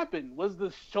 what happened? Was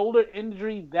the shoulder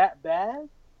injury that bad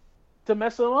to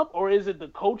mess him up, or is it the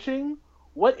coaching?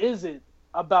 What is it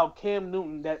about Cam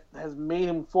Newton that has made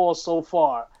him fall so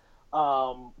far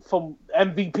from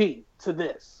MVP to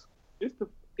this?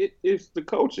 It's the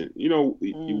coaching. You know,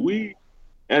 we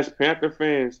as Panther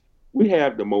fans, we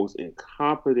have the most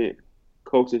incompetent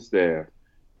coaching staff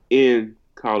in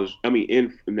college. I mean,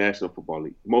 in the National Football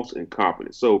League, most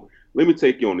incompetent. So let me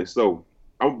take you on this. So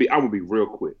I'm gonna be real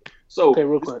quick. So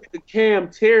real quick. Cam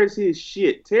tears his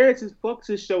fucks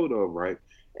his shoulder up, right?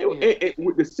 And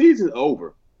the season's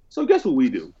over. So guess what we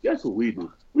do?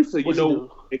 We say,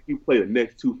 if you play the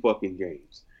next 2 fucking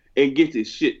games and get this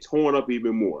shit torn up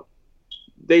even more.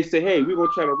 They say, hey, we're gonna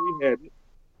try to rehab it.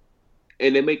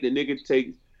 And they make the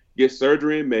nigga get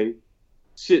surgery in May,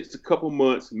 shit's a couple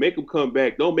months, make him come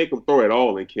back. Don't make him throw at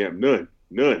all in camp. None.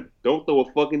 Don't throw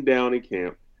a fucking down in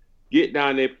camp. Get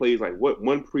down there, plays like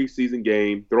one preseason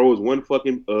game, throws one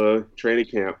fucking training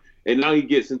camp, and now he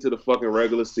gets into the fucking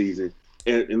regular season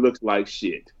and looks like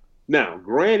shit. Now,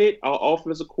 granted, our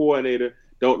offensive coordinator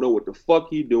don't know what the fuck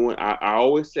he doing. I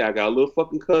always say I got a little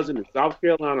fucking cousin in South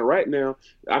Carolina right now.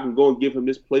 I can go and give him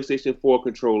this PlayStation 4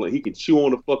 controller. He can chew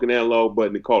on the fucking analog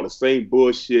button and call the same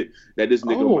bullshit that this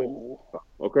nigga went.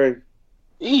 Okay?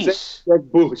 Eesh. That's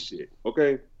bullshit.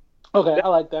 Okay? Okay, I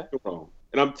like that. Wrong.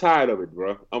 And I'm tired of it,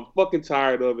 bro. I'm fucking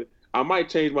tired of it. I might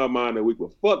change my mind a week,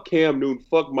 but fuck Cam Newton,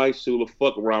 fuck Mike Shula,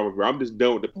 fuck Ron Rivera. I'm just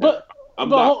done with the Panthers. I'm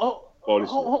not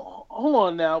hold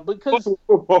on now, because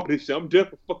football this shit. I'm done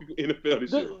with fucking NFL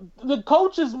this year. The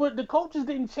coaches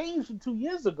didn't change from 2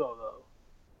 years ago though.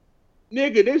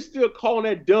 Nigga, they still calling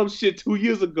that dumb shit 2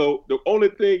 years ago. The only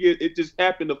thing is, it just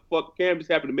happened to fuck Cam.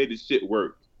 Just happened to make this shit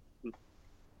work.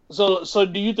 So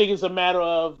do you think it's a matter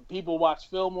of people watch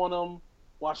film on them,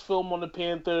 watch film on the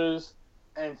Panthers,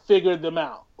 and figure them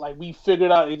out? Like, we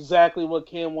figured out exactly what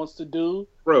Cam wants to do.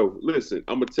 Bro, listen,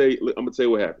 I'm gonna tell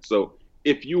you what happened. So,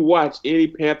 if you watch any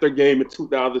Panther game in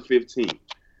 2015,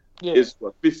 it's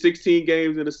 16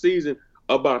 games in the season.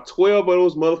 About 12 of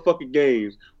those motherfucking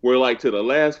games were like to the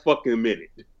last fucking minute.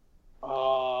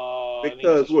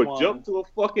 Because we'll jump to a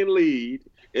fucking lead,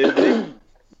 and then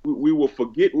we will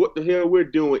forget what the hell we're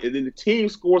doing, and then the team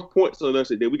scores points on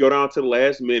us, and then we go down to the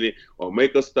last minute or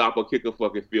make a stop or kick a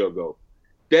fucking field goal.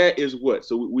 That is what.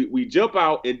 So we jump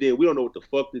out, and then we don't know what the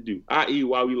fuck to do, i.e.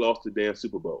 why we lost the damn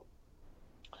Super Bowl.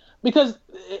 Because,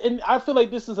 and I feel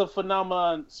like this is a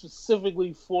phenomenon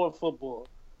specifically for football,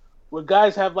 where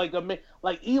guys have like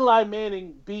Eli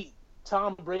Manning beat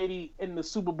Tom Brady in the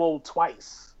Super Bowl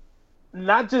twice.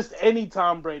 Not just any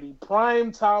Tom Brady,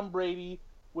 prime Tom Brady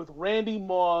with Randy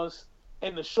Moss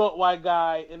and the short white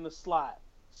guy in the slot.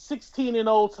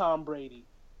 16-0 Tom Brady.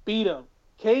 Beat him.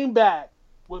 Came back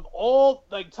with all,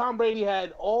 like, Tom Brady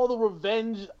had all the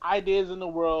revenge ideas in the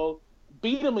world.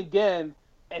 Beat him again.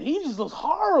 And he just looks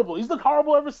horrible. He's looked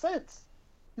horrible ever since.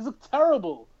 He's looked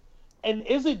terrible. And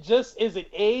is it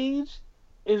age?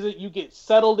 Is it you get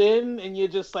settled in and you're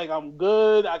just like, I'm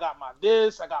good, I got my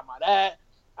this, I got my that,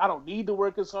 I don't need to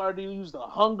work as hard to use the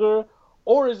hunger?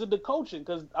 Or is it the coaching?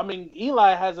 Because, I mean,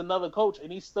 Eli has another coach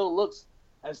and he still looks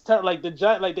as terrible. Like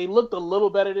they looked a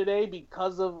little better today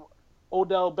because of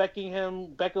Odell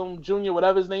Beckham Jr.,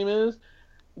 whatever his name is,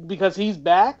 because he's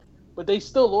back, but they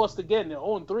still lost again. They're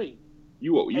 0-3.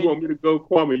 You want me to go,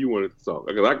 Kwame? You want to talk?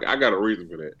 Because I got a reason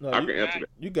for that. No, I can answer that.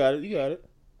 You got it.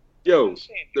 Yo,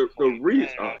 the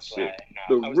reason. Oh shit.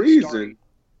 The reason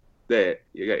that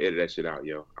you got to edit that shit out,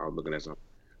 yo. I was looking at something.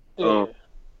 Yeah.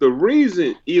 The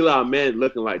reason Eli Manning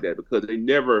looking like that because they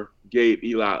never gave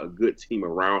Eli a good team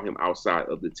around him outside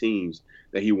of the teams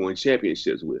that he won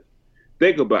championships with.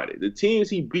 Think about it. The teams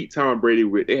he beat Tom Brady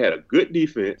with, they had a good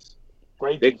defense.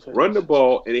 They could run the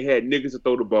ball, and they had niggas to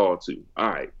throw the ball to. All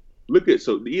right.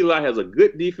 So Eli has a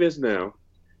good defense now.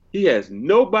 He has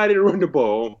nobody to run the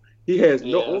ball. He has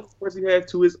no only person he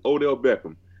has to is Odell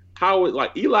Beckham.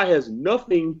 Eli has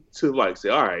nothing to say,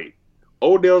 all right,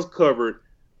 Odell's covered.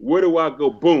 Where do I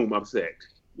go? Boom, I'm sacked.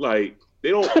 Like,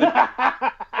 they don't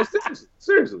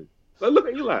seriously. Like, look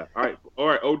at Eli. All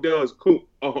right, Odell is cool.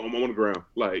 Oh, I'm on the ground.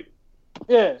 Like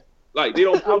they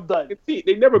don't I'm done.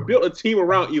 They never built a team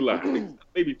around Eli.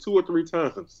 Maybe 2 or 3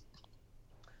 times.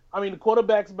 I mean, the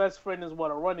quarterback's best friend is a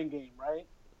running game, right?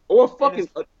 Or fucking,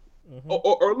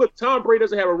 or look, Tom Brady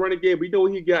doesn't have a running game, but you know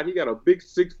what he got? He got a big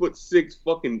 6'6"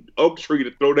 fucking oak tree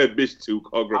to throw that bitch to.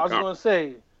 I was gonna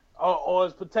say, or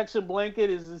his protection blanket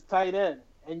is his tight end,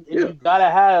 and you gotta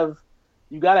have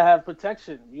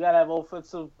protection. You gotta have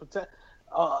offensive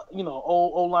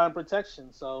O-line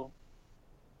protection. So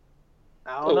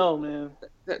I don't know, man.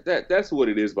 That's what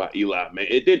it is about Eli, man.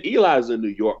 And then Eli's in New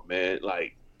York, man.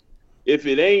 Like, if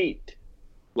it ain't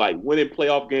winning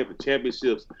playoff games for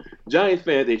championships, Giants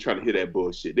fans ain't trying to hear that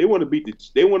bullshit. They want to beat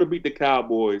the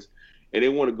Cowboys, and they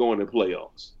want to go in the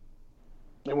playoffs.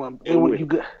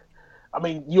 I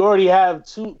mean, you already have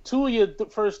two of your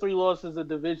first 3 losses of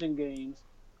division games,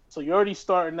 so you're already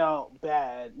starting out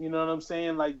bad. You know what I'm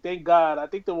saying? Like, thank God, I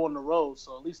think they're on the road,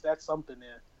 so at least that's something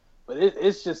there. But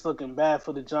it's just looking bad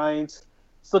for the Giants.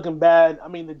 It's looking bad. I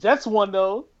mean, the Jets won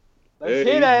though. Let's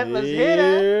hear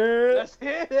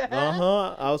that.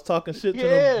 I was talking shit to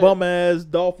them bum ass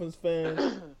Dolphins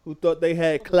fans who thought they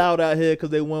had clout out here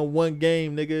because they won 1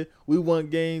 game, nigga. We won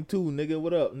game 2, nigga.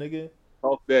 What up, nigga?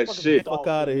 Talk that shit. Fuck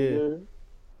out of here.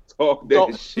 Talk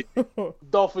that shit.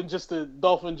 Dolphin just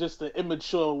a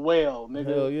immature whale,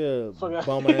 nigga. Hell yeah,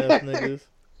 bum ass niggas.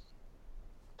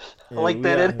 I like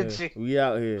that energy. We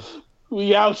out here.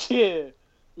 We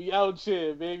out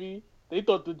here, baby. They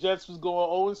thought the Jets was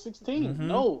going 0-16. Mm-hmm.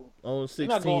 No.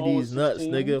 0-16, these nuts,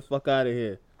 nigga. Fuck out of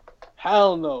here.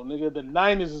 Hell no, nigga. The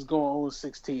Niners is going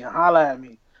 0-16. Holla at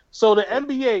me. So the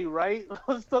NBA, right?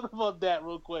 Let's talk about that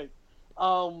real quick.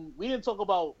 We didn't talk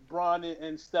about Bron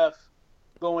and Steph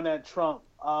going at Trump.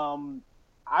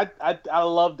 I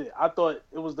loved it. I thought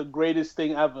it was the greatest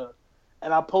thing ever.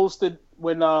 And I posted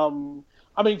when,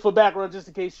 for background, just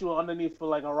in case you were underneath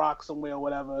for a rock somewhere or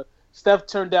whatever, Steph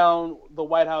turned down the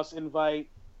White House invite.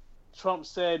 Trump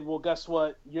said, "Well, guess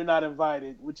what? You're not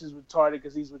invited," which is retarded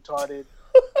because he's retarded.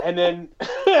 And then,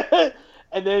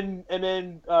 and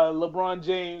then LeBron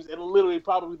James, and literally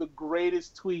probably the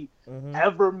greatest tweet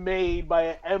ever made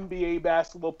by an NBA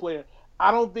basketball player.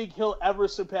 I don't think he'll ever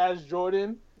surpass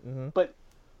Jordan, but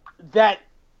that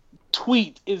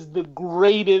tweet is the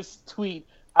greatest tweet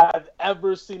I've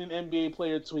ever seen an NBA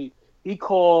player tweet. He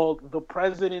called the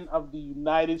President of the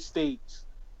United States,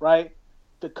 right?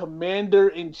 The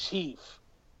Commander-in-Chief,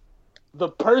 the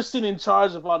person in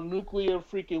charge of our nuclear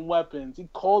freaking weapons. He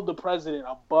called the president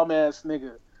a bum-ass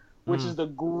nigga, which is the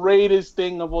greatest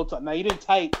thing of all time. Now, he didn't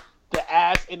type the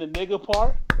ass in the nigga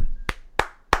part.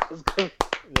 Let's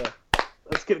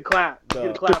get a clap. Let's get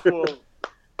a clap for him.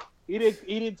 He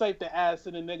didn't type the ass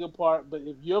in the nigga part, but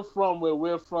if you're from where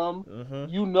we're from,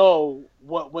 you know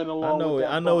what went along with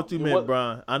that. I know what you meant,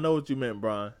 Brian. I know what you meant,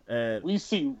 Brian. And we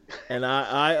see. And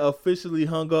I officially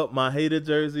hung up my hater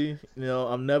jersey. You know,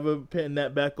 I'm never putting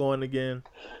that back on again.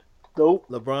 Nope.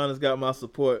 LeBron has got my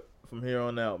support from here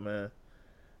on out, man.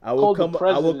 I will come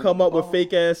up with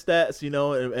fake ass stats, you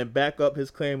know, and back up his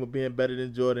claim of being better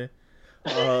than Jordan.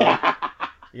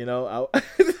 You know,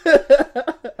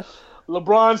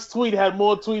 LeBron's tweet had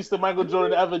more tweets than Michael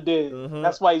Jordan ever did.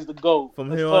 That's why he's the GOAT. From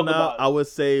here on out, I would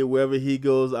say wherever he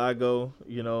goes, I go.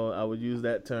 You know, I would use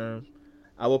that term.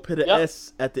 I will put an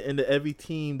S at the end of every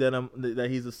team that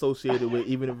he's associated with,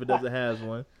 even if it doesn't have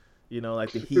one. You know,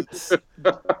 like the Heats,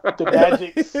 the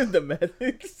Magics, the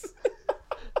Magics.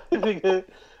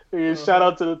 Shout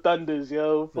out to the Thunders,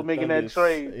 yo, for making that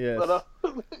trade. Yes.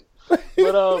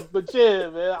 But yeah,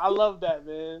 man, I love that,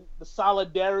 man. The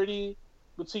solidarity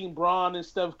between Bron and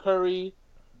Steph Curry,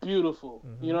 beautiful.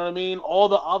 You know what I mean? All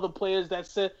the other players that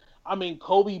said, I mean,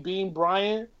 Kobe Bean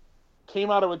Bryant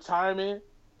came out of retirement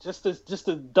just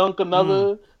to dunk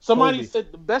another. Somebody Kobe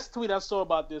said the best tweet I saw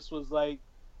about this was like,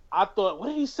 I thought, what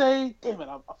did he say? Damn it,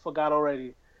 I forgot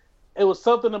already. It was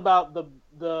something about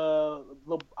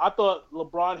I thought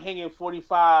LeBron hanging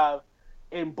 45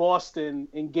 in Boston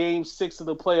in Game 6 of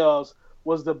the playoffs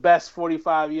was the best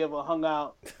 45 he ever hung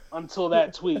out until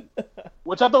that tweet,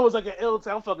 which I thought was like an ill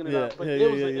tweet. I'm fucking it up, but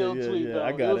it was an ill tweet. Yeah.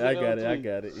 I got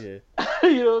it. Yeah.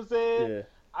 You know what I'm saying? Yeah.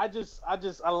 I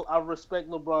respect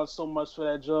LeBron so much for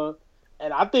that, John.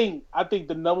 And I think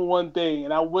the number one thing,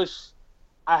 and I wish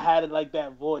I had it like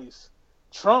that voice.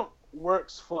 Trump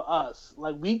works for us.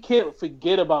 Like, we can't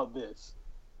forget about this.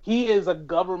 He is a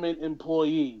government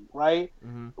employee, right?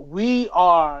 We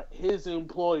are his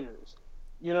employers.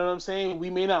 You know what I'm saying? We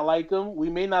may not like him. We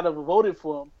may not have voted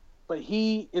for him, but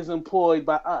he is employed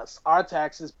by us. Our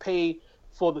taxes pay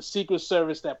for the Secret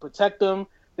Service that protect them.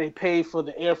 They pay for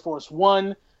the Air Force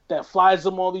One that flies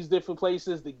them all these different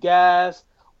places, the gas,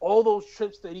 all those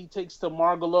trips that he takes to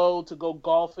Margalo to go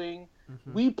golfing.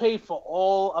 We pay for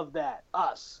all of that,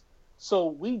 us. So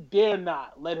we dare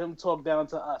not let him talk down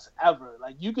to us ever.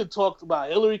 Like, you could talk about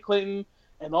Hillary Clinton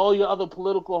and all your other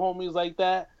political homies like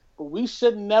that, but we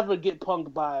should never get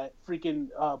punked by freaking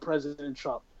President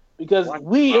Trump because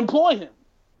we employ him.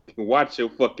 Watch your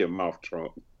fucking mouth,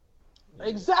 Trump.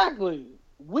 Exactly.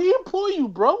 We employ you,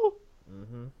 bro.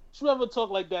 Don't you ever talk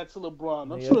like that to LeBron?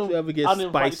 Don't you ever get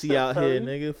spicy out here,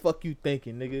 nigga? Fuck you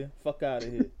thinking, nigga. Fuck out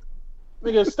of here.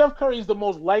 Nigga, Steph Curry is the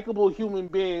most likable human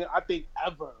being I think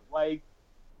ever. Like,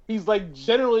 he's like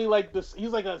generally like this. He's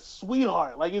like a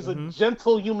sweetheart. Like, he's a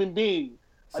gentle human being.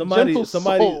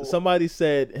 Somebody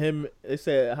said him. They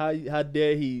said how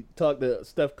dare he talk to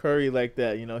Steph Curry like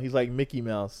that? You know, he's like Mickey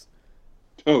Mouse.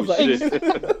 Oh shit!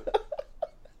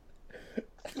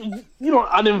 You don't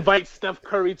uninvite Steph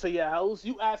Curry to your house.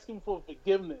 You ask him for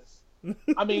forgiveness.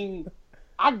 I mean,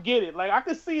 I get it. Like, I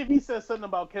could see if he said something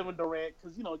about Kevin Durant,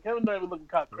 because, you know, Kevin Durant was looking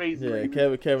kind of crazy. Yeah,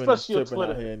 Kevin is tripping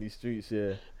out here in these streets,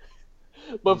 yeah.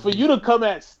 But for you to come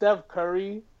at Steph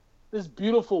Curry, this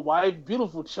beautiful wife,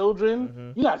 beautiful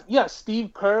children, you got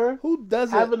Steve Kerr. Who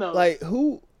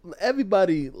doesn't,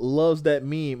 everybody loves that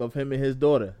meme of him and his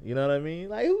daughter. You know what I mean?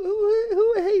 Like,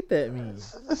 who would hate that meme?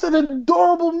 It's an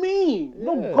adorable meme. Yeah.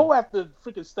 Don't go after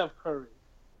freaking Steph Curry.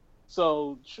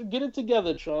 So, get it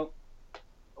together, Trump.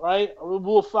 Right? Or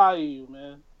we'll fire you,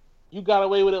 man. You got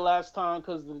away with it last time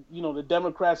because the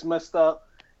Democrats messed up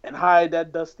and hired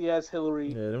that dusty ass Hillary.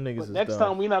 Yeah, them niggas but is next dumb.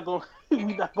 time we not gonna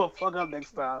fuck up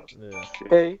next time. Yeah.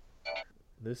 Hey.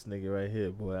 This nigga right here,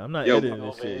 boy. I'm not editing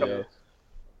this shit, yo.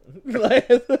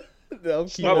 I'm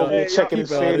checking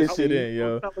this shit in,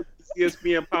 yo.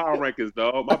 ESPN Power Rankings,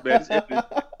 dog. My bad.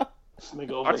 This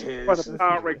nigga over here.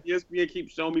 ESPN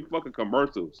keeps showing me fucking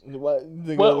commercials.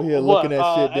 Nigga over here looking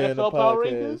at shit during the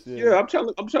podcast. Yeah, I'm trying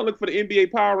to look for the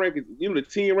NBA Power Rankings. You know, the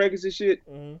team rankings and shit.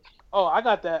 Oh, I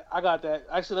got that.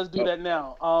 Actually, let's do that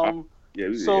now.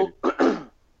 So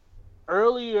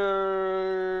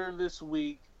earlier this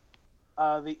week,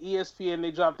 the ESPN,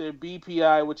 they dropped their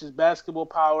BPI, which is Basketball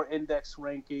Power Index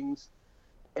rankings,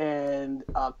 and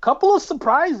a couple of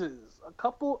surprises.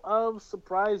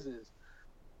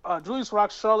 Julius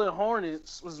Rock's Charlotte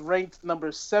Hornets was ranked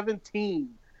number 17.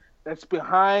 That's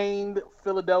behind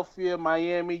Philadelphia,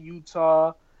 Miami,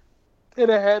 Utah, and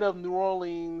ahead of New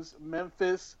Orleans,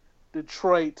 Memphis,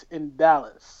 Detroit, and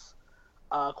Dallas.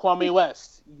 Kwame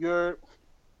West,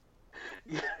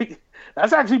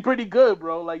 that's actually pretty good,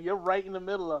 bro. Like, you're right in the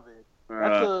middle of it.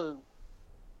 I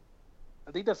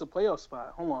think that's a playoff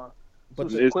spot. Hold on. But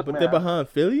they're behind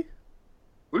Philly?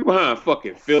 We're behind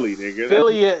fucking Philly,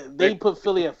 nigga. They put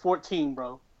Philly at 14,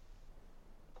 bro.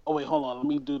 Oh, wait, hold on. Let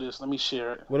me do this. Let me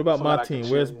share it. What about my team?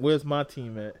 Where's my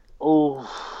team at? Oh.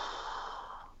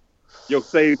 Yo,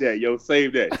 save that.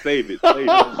 Save it. Save it.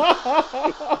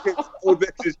 Oh,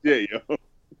 that's just shit, yo.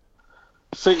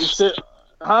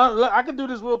 Look, I can do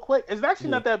this real quick. It's actually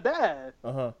not that bad.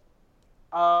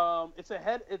 It's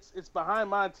ahead. It's behind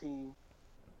my team.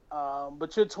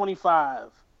 But you're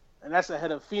 25, and that's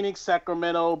ahead of Phoenix,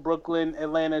 Sacramento, Brooklyn,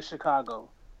 Atlanta, Chicago.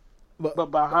 But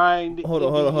behind. Hold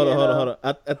on.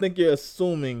 I think you're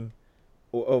assuming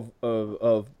of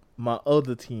my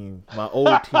other team, my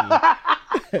old team.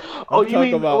 What do you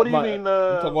mean? I'm talking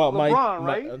about LeBron,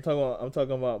 right? I'm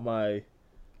talking about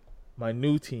my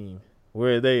new team.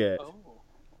 Where are they at?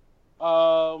 What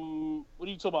are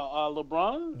you talking about?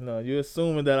 LeBron? No, you're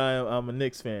assuming that I'm a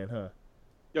Knicks fan, huh?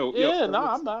 I'm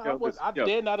not. I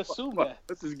dare not assume that.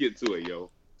 Let's just get to it,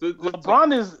 yo.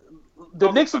 LeBron is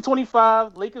the Knicks are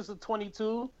 25, Lakers are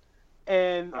 22,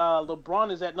 and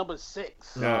LeBron is at number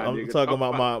 6. No, I'm talking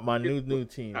about my new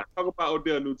team. Talk about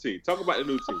Odell's new team. Talk about the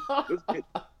new team.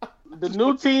 The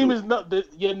new team is not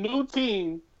your new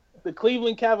team. The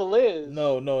Cleveland Cavaliers.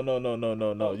 No.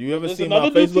 You ever seen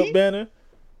my Facebook banner?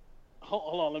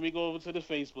 Hold on. Let me go over to the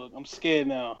Facebook. I'm scared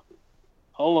now.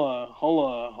 Hold on.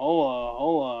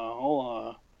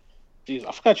 Jeez,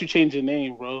 I forgot you changed your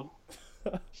name, bro.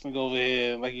 Let's go over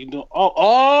here like you do.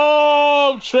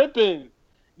 I'm tripping.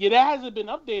 Yeah, that hasn't been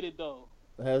updated though.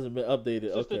 It hasn't been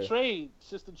updated. It's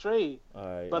just a trade.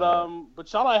 All right. But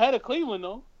Charlotte ahead of Cleveland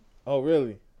though. Oh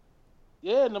really?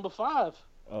 Yeah, number 5.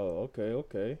 Oh,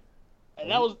 okay.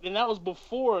 And that was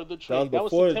before the trade. That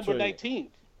was September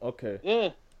 19th. Okay. Yeah.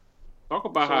 Talk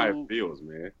about how it feels,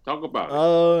 man. Talk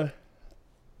about it.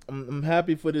 I'm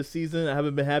happy for this season. I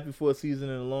haven't been happy for a season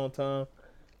in a long time.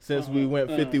 Since we went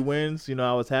 50 wins,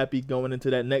 I was happy going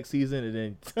into that next season, and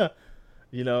then,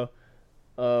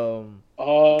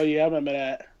 Oh yeah, I remember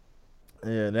that.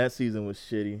 Yeah, that season was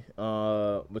shitty.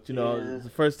 But it's the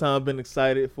first time I've been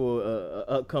excited for a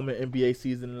upcoming NBA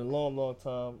season in a long, long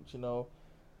time.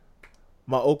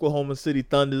 My Oklahoma City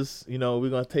Thunders. We're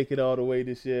gonna take it all the way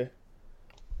this year.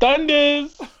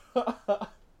 Thunders.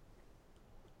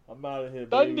 I'm out of here,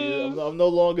 baby. I'm no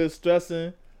longer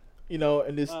stressing, in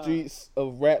the streets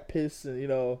of rat piss,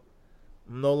 and I'm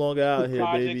no longer out here,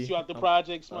 baby. You out the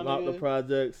projects, I'm out the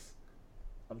projects.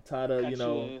 I'm tired of,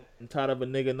 I'm tired of a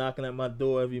nigga knocking at my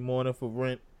door every morning for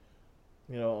rent.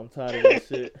 I'm tired of that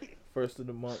shit. First of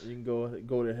the month, you can go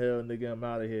to hell, nigga. I'm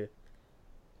out of here.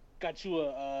 Got you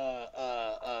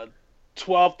a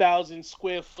 12,000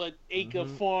 square foot acre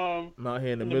farm. I'm out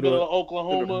here in the middle of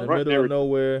Oklahoma. In the middle of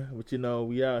nowhere, but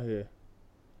we out here.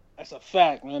 That's a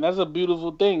fact, man. That's a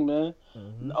beautiful thing, man.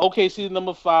 OKC is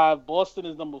number 5. Boston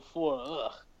is number 4.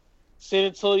 Ugh. San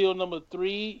Antonio number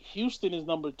 3. Houston is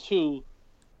number 2.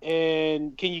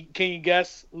 And can you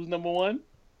guess who's number 1?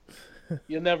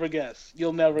 You'll never guess.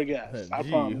 I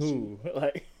promise. Who?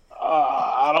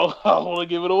 I don't want to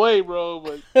give it away, bro,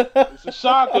 but it's a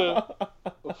shocker.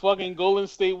 The fucking Golden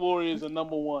State Warriors are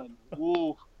number 1.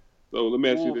 Woo. So let me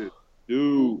ask you this,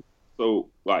 dude. So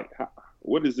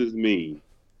what does this mean?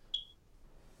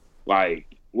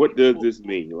 What does this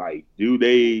mean? Can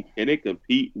they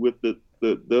compete with the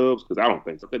Dubs? Because I don't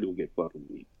think so. I think they'll get fucking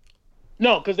beat.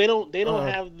 No, because they don't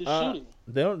have the shooting.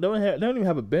 They don't even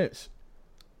have a bench.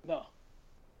 No.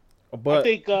 But I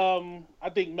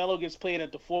think Melo gets played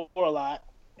at the 4 a lot,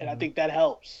 and I think that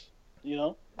helps.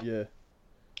 Yeah.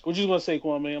 What you gonna say,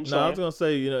 Kwame? I'm sorry. I was gonna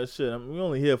say, we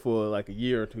only here for a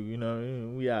year or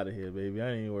 2. We out of here, baby. I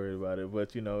ain't even worried about it,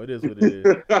 but it is what it is.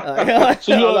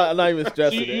 I'm not even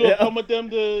stressing. So you gonna come with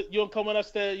them to? You gonna come with us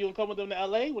to? You gonna come with them to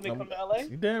LA when they come to LA?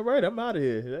 You damn right. I'm out of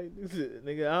here,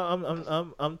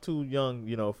 nigga. I'm too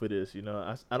young, for this.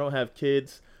 I don't have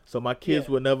kids, so my kids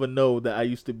will never know that I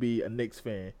used to be a Knicks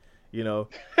fan.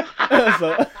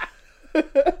 So.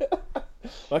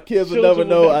 My kids will never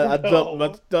know. I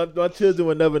jumped. My children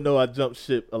will never know I jumped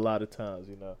ship a lot of times.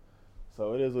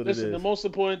 So it is what it is. Listen, the most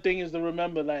important thing is to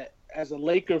remember that as a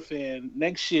Laker fan,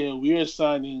 next year we are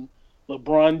signing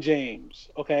LeBron James.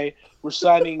 Okay, we're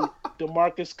signing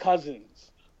DeMarcus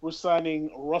Cousins. We're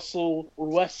signing Russell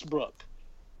Westbrook,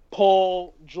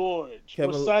 Paul George.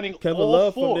 We're signing Kevin all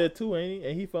Love four. from there too, ain't he?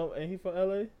 Ain't he from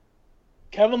LA?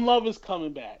 Kevin Love is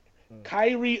coming back.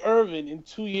 Kyrie Irving in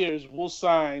 2 years will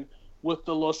sign with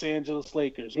the Los Angeles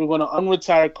Lakers. We're going to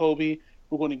unretire Kobe.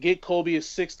 We're going to get Kobe a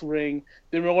 6th ring.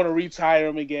 Then we're going to retire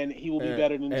him again. He will be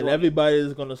better than Jordan. And everybody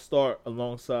is going to start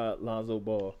alongside Lonzo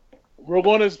Ball. We're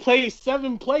going to play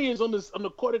 7 players on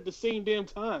the court at the same damn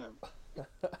time.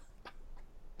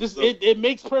 It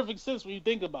makes perfect sense when you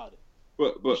think about it.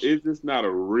 But is this not a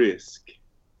risk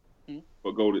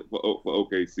for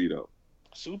OKC though?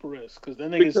 Super risk because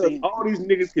all these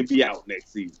niggas can be out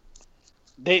next season.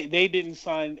 They didn't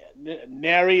sign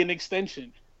nary an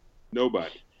extension.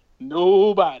 Nobody.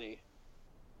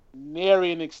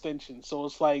 Nary an extension. So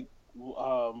it's like,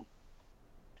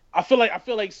 I feel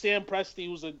like Sam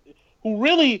Presti, who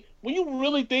really, when you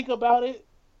really think about it,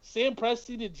 Sam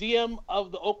Presti, the GM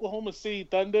of the Oklahoma City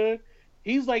Thunder,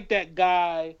 he's like that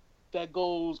guy that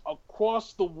goes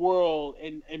across the world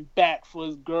and back for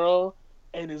his girl,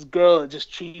 and his girl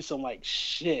just treats him like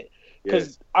shit.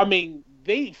 Because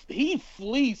he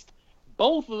fleeced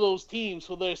both of those teams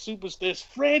for their superstars,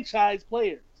 franchise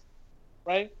players,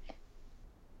 right?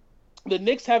 The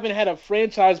Knicks haven't had a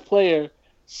franchise player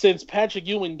since Patrick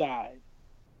Ewing died.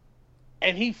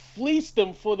 And he fleeced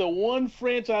them for the one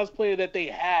franchise player that they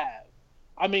have.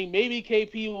 I mean, maybe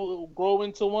KP will grow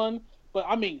into one, but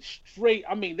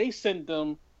they sent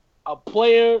them a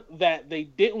player that they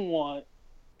didn't want,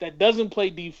 that doesn't play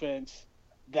defense,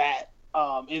 that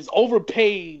is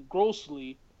overpaid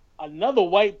grossly, another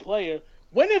white player.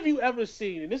 When have you ever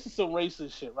seen, and this is some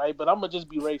racist shit, right? But I'm going to just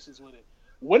be racist with it.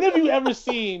 When have you ever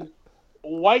seen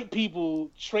white people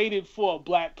traded for a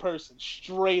black person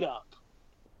straight up?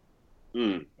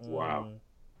 Wow.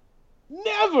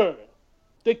 Never.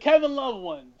 The Kevin Love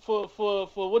one for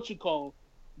what you call,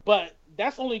 but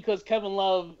that's only because Kevin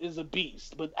Love is a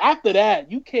beast. But after that,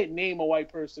 you can't name a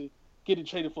white person getting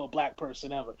traded for a black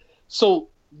person ever. So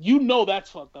that's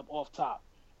fucked up off top.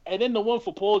 And then the one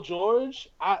for Paul George,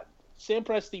 Sam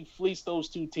Presti fleeced those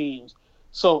two teams.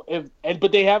 So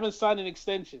but they haven't signed an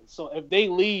extension. So if they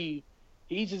leave,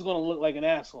 he's just gonna look like an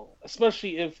asshole,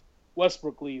 especially if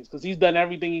Westbrook leaves, because he's done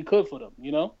everything he could for them.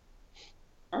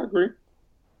 I agree.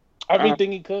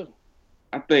 Everything he could.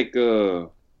 I think I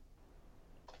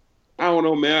don't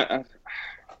know, man.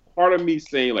 Part of me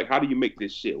saying like, how do you make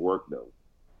this shit work though?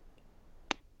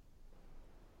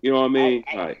 You know what I mean?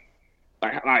 Like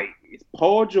it's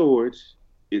Paul George,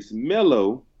 it's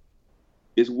Melo,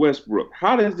 it's Westbrook.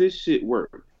 How does this shit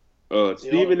work?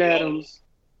 Steven Adams,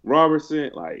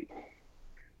 Robertson, like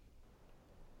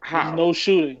how? There's no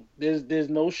shooting. There's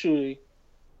no shooting.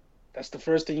 That's the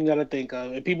first thing you got to think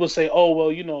of. And people say, "Oh,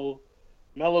 well,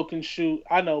 Melo can shoot."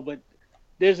 I know, but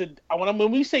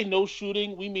when we say no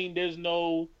shooting, we mean there's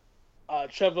no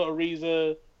Trevor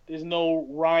Ariza, there's no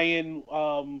Ryan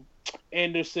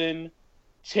Anderson,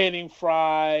 Channing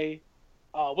Frye,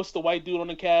 what's the white dude on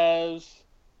the Cavs?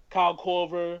 Kyle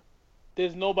Korver.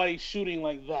 There's nobody shooting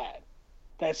like that.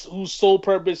 That's whose sole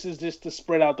purpose is just to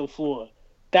spread out the floor.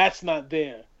 That's not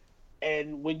there.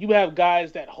 And when you have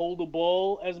guys that hold the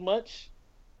ball as much,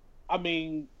 I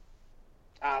mean,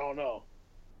 I don't know.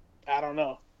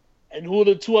 And who are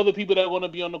the two other people that are going to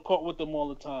be on the court with them all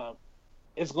the time?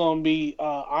 It's going to be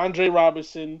Andre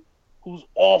Robertson, who's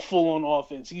awful on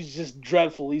offense. He's just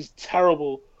dreadful. He's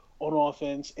terrible on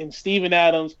offense. And Steven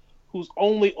Adams, whose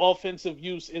only offensive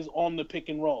use is on the pick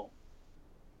and roll.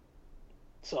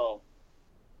 So,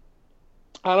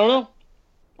 I don't know.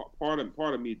 Part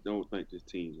of me don't think this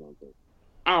team's gonna go.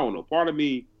 I don't know. Part of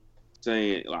me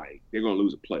saying like they're gonna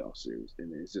lose a playoff series,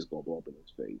 and then it's just gonna blow up in his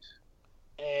face.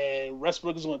 And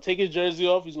Westbrook is gonna take his jersey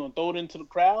off. He's gonna throw it into the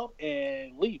crowd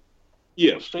and leave.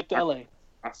 Yeah, go straight to LA.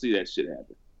 I see that shit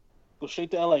happen. Go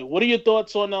straight to LA. What are your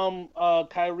thoughts on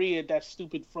Kyrie at that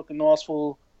stupid fucking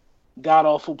Northville, god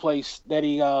awful place that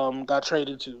he got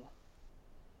traded to?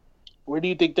 Where do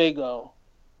you think they go?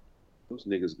 Those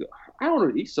niggas go. I don't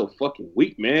know. He's so fucking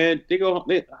weak, man. They gonna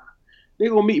meet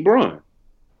Bron.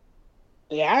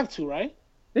 They have to, right?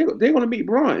 They're gonna meet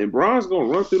Bron, and Bron's gonna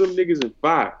run through them niggas in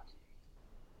 5.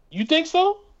 You think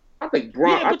so? I think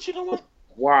Bron. Yeah, but you know what?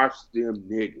 Watch them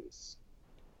niggas.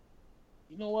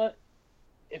 You know what?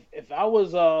 If I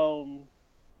was I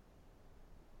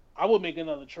would make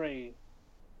another trade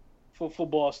for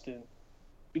Boston.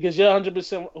 Because you're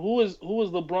 100%. Who is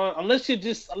LeBron? Unless you're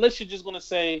just gonna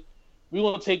say we're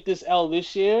gonna take this L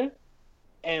this year,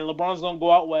 and LeBron's gonna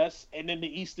go out west, and then the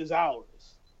East is ours.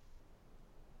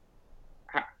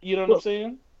 You know what I'm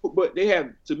saying? But they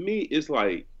have, to me, it's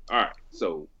like, all right.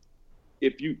 So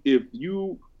if you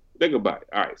think about it,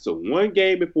 all right. So one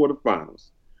game before the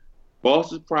finals,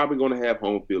 Boston's probably going to have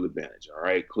home field advantage. All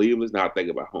right, Cleveland's not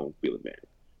thinking about home field advantage.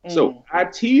 So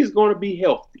IT is going to be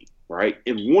healthy, right,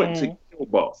 and want to kill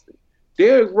Boston.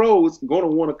 Derrick Rose going to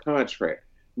want a contract.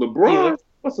 LeBron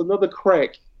wants another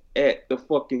crack at the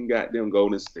fucking goddamn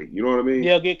Golden State. You know what I mean?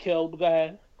 They'll get killed. Go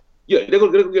ahead. Yeah, they're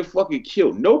gonna get fucking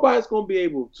killed. Nobody's gonna be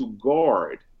able to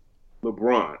guard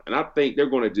LeBron, and I think they're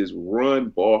gonna just run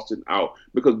Boston out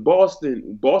because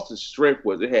Boston's strength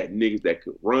was it had niggas that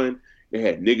could run, it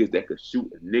had niggas that could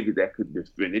shoot, and niggas that could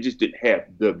defend. They just didn't have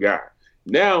the guy.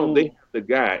 Now they have the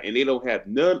guy, and they don't have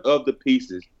none of the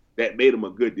pieces that made them a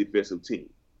good defensive team.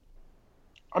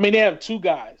 I mean, they have two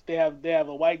guys. They have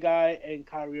a white guy and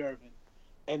Kyrie Irving,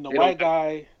 and the white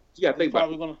guy. You gotta think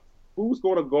about who's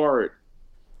gonna guard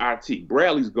IT.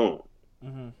 Bradley's gone.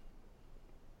 Mm-hmm.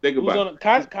 Think about it.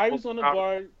 Kyrie's gonna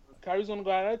guard. Kyrie's gonna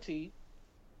guard IT.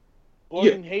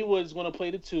 Gordon Hayward's gonna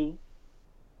play the 2,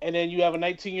 and then you have a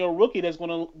 19-year-old rookie that's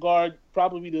gonna guard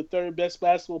probably the third best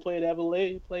basketball player to ever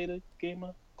play the game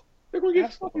of. They're gonna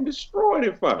get fucking destroyed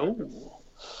in 5. Ooh.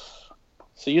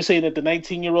 So you're saying that the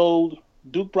 19-year-old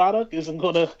Duke product isn't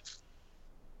gonna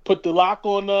put the lock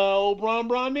on old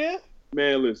Bron there?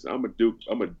 Man, listen, I'm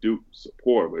a Duke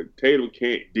supporter, but Tatum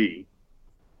can't D.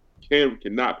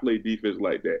 Cannot play defense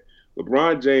like that.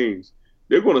 LeBron James,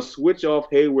 they're going to switch off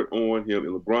Hayward on him,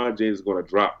 and LeBron James is going to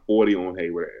drop 40 on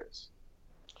Hayward ass.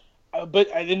 But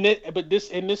this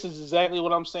is exactly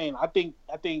what I'm saying. I think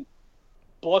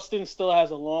Boston still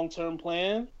has a long-term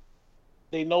plan.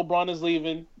 They know Bron is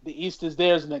leaving. The East is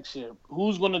theirs next year.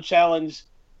 Who's going to challenge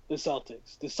the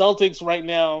Celtics? The Celtics right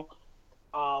now.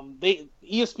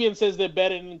 ESPN says they're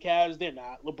better than the Cavs. They're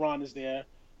not. LeBron is there.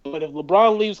 But if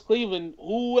LeBron leaves Cleveland,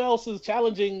 who else is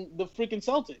challenging the freaking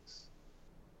Celtics?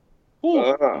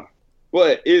 Who?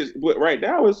 But right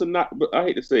now it's not. But I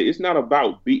hate to say it's not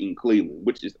about beating Cleveland,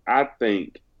 which is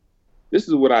this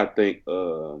is what I think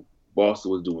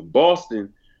Boston was doing.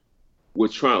 Boston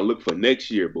was trying to look for next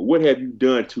year, but what have you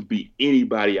done to beat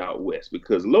anybody out west?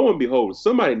 Because lo and behold, if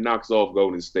somebody knocks off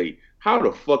Golden State, how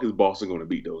the fuck is Boston going to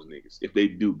beat those niggas if they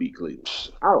do beat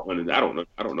Cleveland? I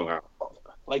don't know how.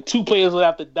 Like 2 players would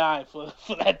have to die for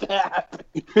that to happen.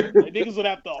 Like, niggas would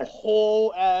have to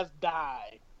whole ass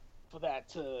die for that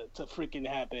to freaking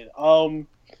happen.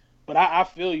 But I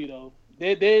feel you though.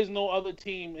 There is no other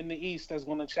team in the East that's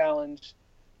going to challenge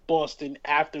Boston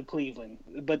after Cleveland.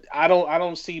 But I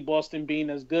don't see Boston being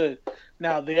as good.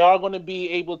 Now they are going to be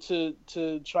able to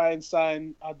try and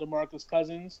sign DeMarcus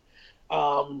Cousins.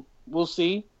 We'll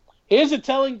see. Here's a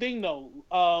telling thing though.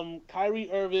 Kyrie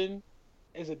Irving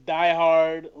is a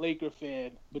diehard Laker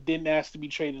fan, but didn't ask to be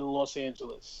traded to Los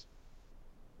Angeles.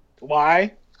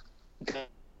 Why? Because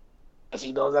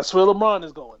he knows that's where LeBron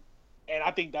is going. And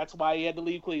I think that's why he had to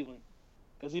leave Cleveland.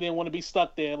 Because he didn't want to be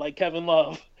stuck there like Kevin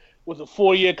Love with a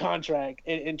 4-year contract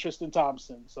and Tristan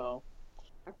Thompson. So,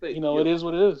 I think, it is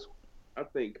what it is. I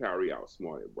think Kyrie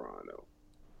outsmarted Bron, though.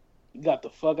 He got the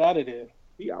fuck out of there.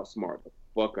 He outsmarted the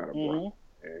fuck out of Bron. Man.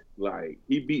 Like,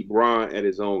 he beat Bron at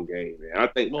his own game, man. I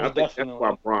think that's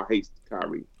why Bron hates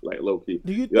Kyrie, like low key.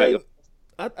 Do you think?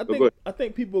 I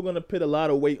think people are gonna put a lot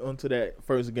of weight onto that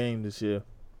first game this year.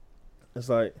 It's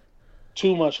like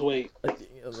too much weight.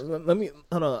 Let me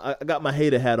hold on. I got my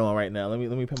hater hat on right now. Let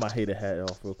me put my hater hat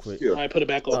off real quick. All right, put it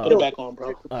back on. Put it back on,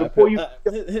 bro.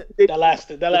 That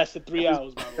lasted 3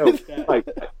 hours, bro. Like,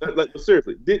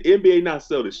 seriously, did NBA not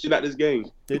sell the shit out this game?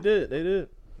 They did.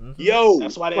 Mm-hmm. Yo,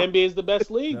 that's why the NBA is the best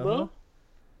league, bro.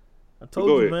 I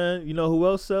told you, man. You know who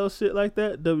else sells shit like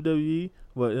that? WWE.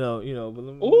 But But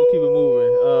let me keep it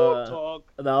moving.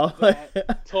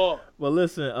 Talk. But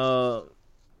listen,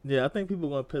 I think people are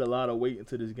gonna put a lot of weight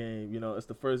into this game. It's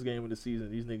the first game of the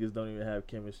season. These niggas don't even have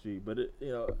chemistry. But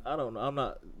I don't know. I'm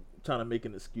not trying to make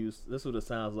an excuse. That's what it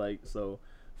sounds like. So,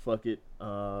 fuck it.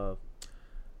 What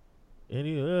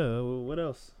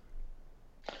else?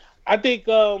 I think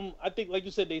like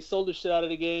you said, they sold the shit out of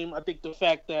the game. I think the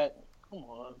fact that come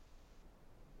on.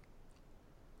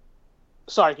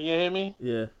 Sorry, can you hear me?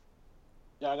 Yeah.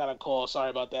 Yeah, I got a call. Sorry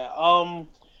about that. I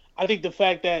think the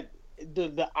fact that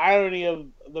the irony of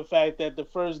the fact that the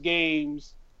first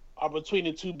games are between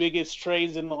the 2 biggest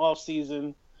trades in the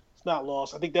offseason, it's not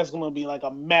lost. I think that's going to be like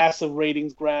a massive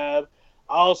ratings grab.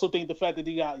 I also think the fact that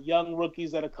you got young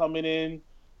rookies that are coming in,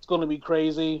 it's going to be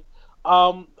crazy.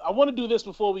 I want to do this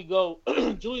before we go.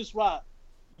 Julius Rott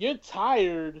you're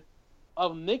tired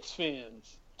of Knicks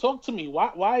fans. Talk to me.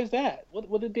 Why is that?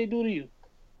 What did they do to you?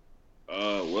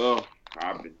 Well,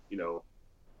 I've been,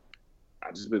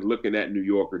 I just been looking at New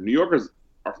Yorkers. New Yorkers,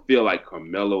 I feel like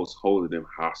Carmelo's holding them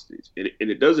hostage, and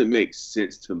it doesn't make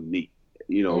sense to me,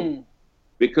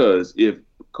 because if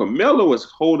Carmelo is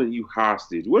holding you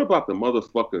hostage, what about the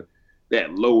motherfucker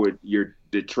that lowered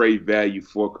the trade value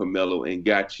for Carmelo and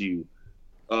got you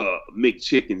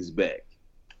McChicken's back?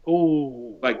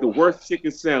 Ooh. Like the worst chicken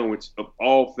sandwich of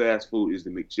all fast food is the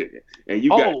McChicken, and you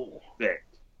got that.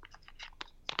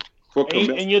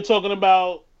 And you're talking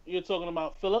about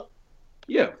Philip?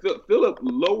 Yeah, Philip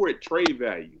lowered trade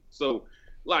value. So,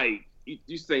 like,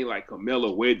 you saying like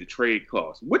Carmelo waived the trade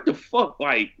cost? What the fuck?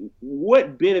 Like,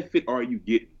 what benefit are you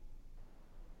getting?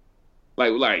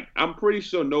 Like, I'm pretty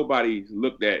sure nobody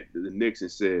looked at the Knicks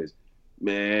and says,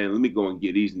 man, let me go and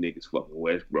get these niggas fucking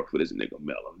Westbrook for this nigga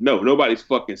Melo. No, nobody's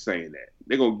fucking saying that.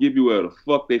 They're going to give you whatever the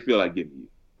fuck they feel like giving you.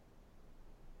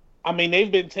 I mean,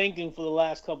 they've been tanking for the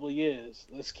last couple of years.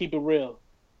 Let's keep it real.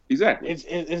 Exactly.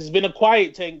 It's been a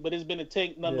quiet tank, but it's been a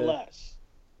tank nonetheless.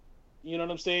 Yeah. You know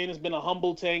what I'm saying? It's been a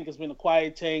humble tank. It's been a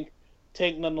quiet tank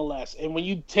nonetheless. And when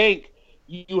you tank,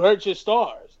 you hurt your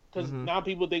stars. Because now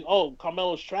people think, oh,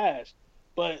 Carmelo's trash.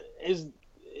 But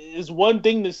it's one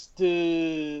thing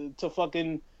to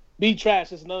fucking be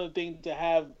trash. It's another thing to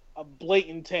have a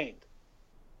blatant tank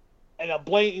and a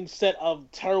blatant set of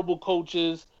terrible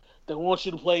coaches that want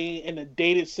you to play in a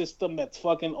dated system that's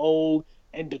fucking old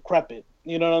and decrepit.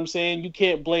 You know what I'm saying? You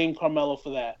can't blame Carmelo for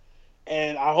that.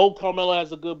 And I hope Carmelo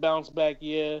has a good bounce back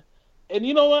year. And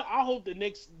you know what? I hope the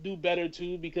Knicks do better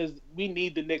too, because we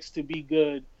need the Knicks to be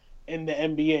good in the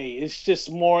NBA. It's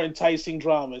just more enticing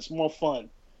drama. It's more fun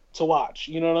to watch.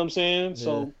 You know what I'm saying? Yeah.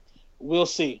 So we'll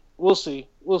see. This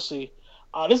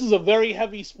is a very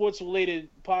heavy sports-related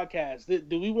podcast.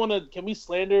 Can we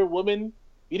slander women?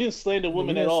 You didn't slander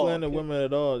women at all. Slander women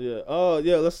at all, yeah. Oh,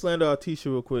 yeah, let's slander our Tisha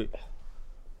real quick.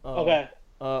 Okay.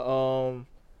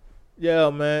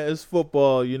 Yeah, man, it's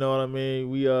football, you know what I mean?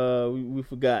 We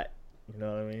forgot. You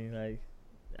know what I mean? Like,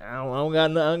 I don't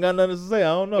got nothing to say. I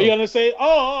don't know. Are you gonna say,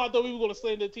 I thought we were gonna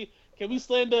slander T. Can we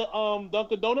slander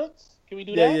Dunkin' Donuts? Can we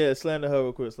do that? Yeah, slander her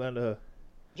real quick. Slander her.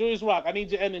 Julius Rock, I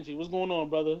need your energy. What's going on,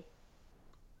 brother?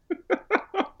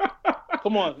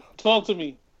 Come on, talk to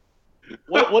me.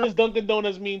 What does Dunkin'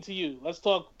 Donuts mean to you? Let's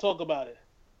talk about it.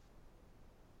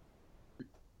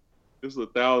 There's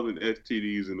 1,000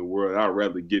 STDs in the world I'd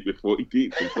rather get before he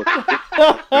eats some fucking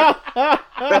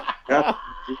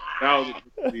 1,000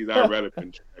 STDs I'd rather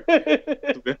contract.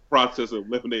 That process of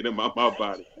eliminating my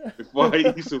body before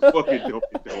I eat some fucking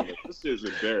Dunkin' Donuts. This shit's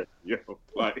embarrassing, yo.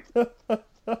 Like,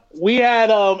 we had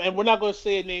and we're not gonna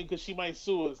say a name because she might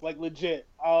sue us, like legit.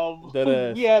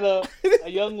 We had a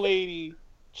young lady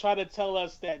try to tell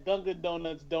us that Dunkin'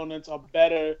 Donuts are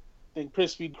better than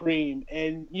Krispy Kreme,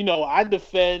 and I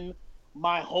defend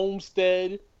my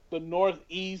homestead, the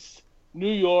Northeast,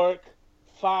 New York,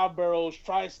 5 boroughs,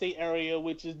 tri-state area,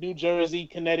 which is New Jersey,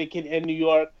 Connecticut, and New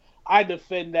York. I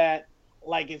defend that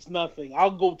like it's nothing.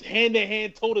 I'll go hand to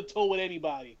hand, toe to toe with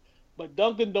anybody. But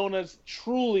Dunkin' Donuts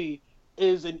truly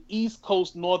is an East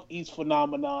Coast, Northeast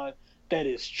phenomenon that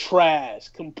is trash,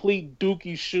 complete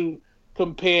dookie shoot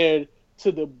compared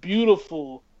to the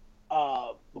beautiful,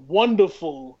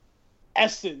 wonderful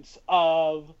essence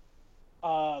of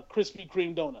Krispy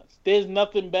Kreme donuts. There's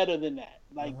nothing better than that.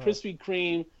 Like, Krispy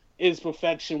Kreme is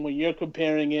perfection when you're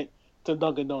comparing it to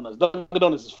Dunkin' Donuts. Dunkin'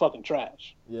 Donuts is fucking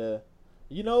trash. Yeah.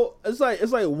 It's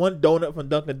like one donut from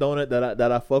Dunkin' Donut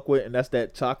that I fuck with, and that's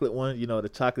that chocolate one, the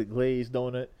chocolate glazed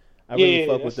donut. I really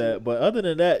fuck with that. But other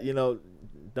than that,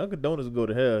 Dunkin' Donuts go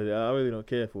to hell. Yeah, I really don't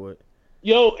care for it.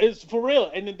 Yo, it's for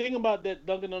real. And the thing about that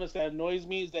Dunkin' Donuts that annoys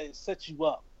me is that it sets you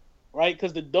up, right?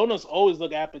 Because the donuts always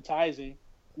look appetizing.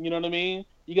 You know what I mean?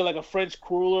 You get like a French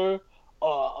cruller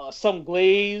or some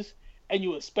glaze, and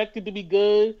you expect it to be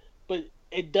good, but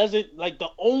it doesn't. Like, the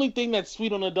only thing that's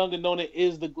sweet on a Dunkin' Donut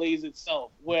is the glaze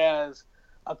itself, whereas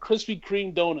a Krispy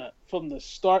Kreme donut from the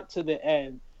start to the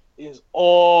end is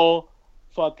all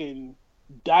fucking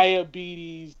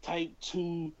diabetes type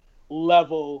 2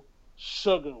 level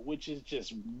sugar, which is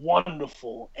just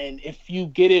wonderful. And if you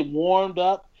get it warmed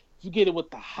up, you get it with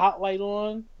the hot light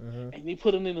on, and they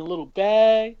put it in a little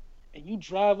bag, and you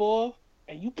drive off,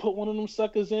 and you put one of them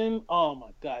suckers in. Oh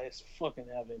my God, it's fucking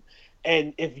heaven.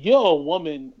 And if you're a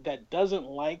woman that doesn't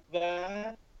like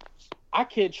that, I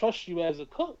can't trust you as a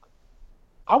cook.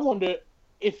 I wonder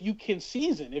if you can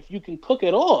season, if you can cook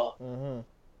at all.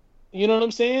 You know what I'm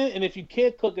saying? And if you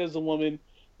can't cook as a woman,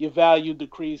 your value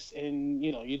decrease, and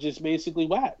you're just basically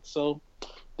whack. So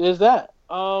there's that.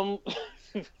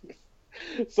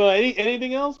 So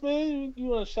anything else, man? You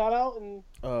want to shout out and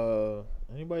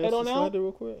anybody head else on to out? slander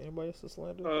real quick? Anybody else to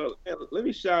slander? Let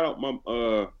me shout out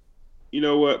my you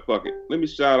know what? Fuck it. Let me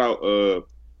shout out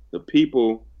the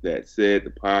people that said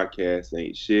the podcast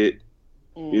ain't shit.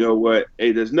 You know what?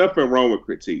 Hey, there's nothing wrong with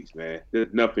critiques, man.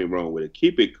 There's nothing wrong with it.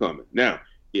 Keep it coming. Now,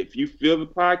 if you feel the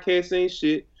podcast ain't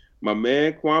shit, my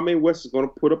man Kwame West is going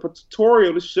to put up a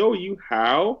tutorial to show you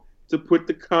how to put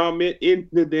the comment in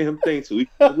the damn thing so we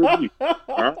can review. All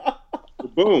right? So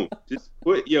boom. Just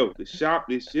put,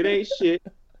 this shit ain't shit.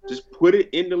 Just put it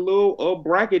in the little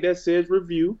bracket that says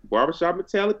review, Barbershop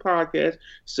Mentality Podcast.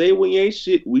 Say we ain't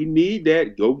shit. We need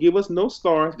that. Go give us no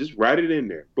stars. Just write it in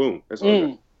there. Boom. That's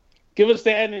all. Give us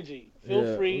the energy.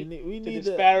 Feel free we need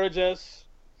to disparage us.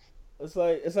 It's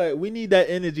like we need that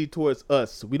energy towards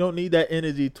us. We don't need that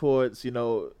energy towards,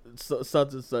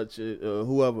 such and such,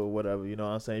 whoever, whatever. You know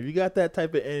what I'm saying? If you got that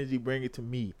type of energy, bring it to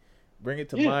me. Bring it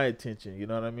to my attention. You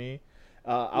know what I mean?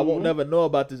 I won't never know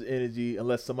about this energy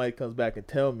unless somebody comes back and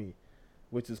tell me,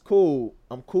 which is cool.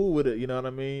 I'm cool with it. You know what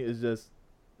I mean? It's just,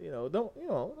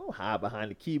 don't hide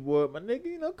behind the keyboard, my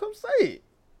nigga. Come say it.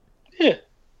 Yeah.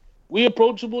 We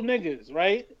approachable niggas,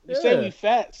 right? You say we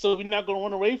fat, so we're not going to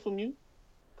run away from you.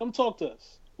 Come talk to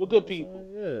us. We're good people.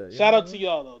 Yeah. Shout out to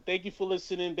y'all, though. Thank you for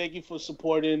listening. Thank you for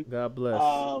supporting. God bless.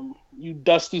 You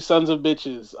dusty sons of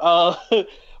bitches.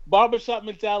 Barbershop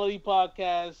Mentality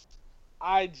Podcast,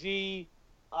 IG,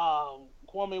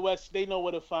 Kwame West, they know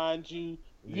where to find you.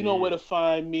 You know where to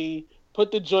find me.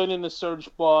 Put the joint in the search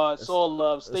bar. It's all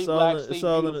love. Stay black, stay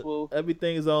beautiful.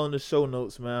 Everything is all in the show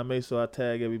notes, man. I make sure I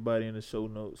tag everybody in the show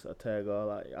notes. I tag all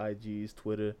our IGs,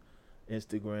 Twitter,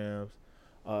 Instagrams.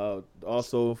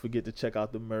 Also, don't forget to check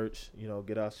out the merch.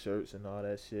 Get our shirts and all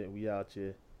that shit. We out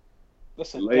here.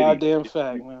 That's a goddamn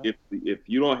fact, man. If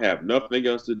you don't have nothing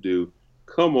else to do,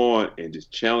 come on and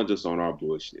just challenge us on our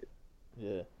bullshit.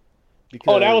 Yeah.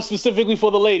 That was specifically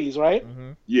for the ladies, right?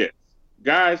 Mm-hmm. Yes.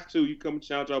 Guys, too, you come and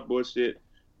challenge our bullshit.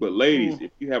 But ladies,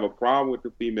 if you have a problem with the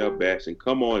female bashing,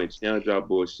 come on and challenge our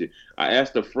bullshit. I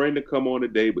asked a friend to come on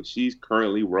today, but she's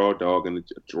currently raw dogging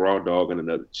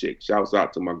another chick. Shouts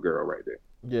out to my girl right there.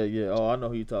 Yeah. Oh, I know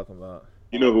who you're talking about.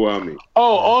 You know who I mean.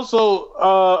 Oh, also,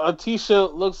 a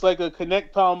T-shirt looks like a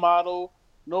Connect Pound model.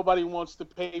 Nobody wants to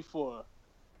pay for.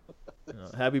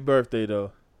 Happy birthday,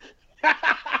 though.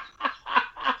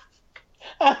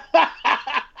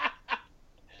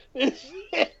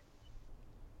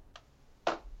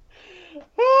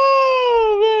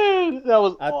 Oh man, that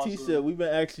was awesome. T-shirt, we've been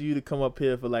asking you to come up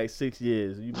here for like 6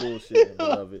 years. You bullshit. I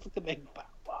love it.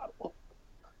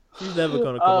 She's never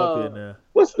gonna come up here now.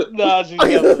 What's the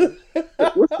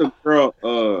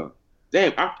girl?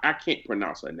 Damn, I can't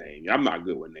pronounce her name. I'm not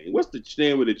good with names. What's the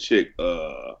name of the chick?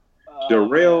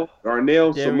 Darnell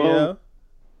Simone.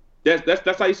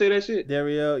 That's how you say that shit.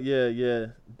 Darielle, yeah.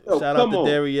 Shout out to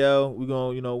Darielle. We're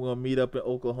gonna meet up in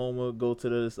Oklahoma. Go to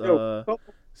this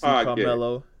see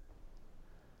Carmelo.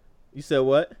 You said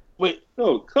what? Wait,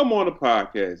 no, come on the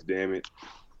podcast, damn it.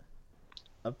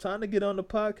 I'm trying to get on the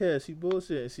podcast. She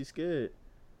bullshit. She's scared.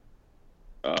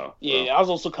 I was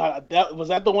also kind of was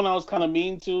that the one I was kind of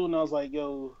mean to, and I was like,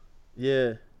 yo,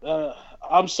 yeah.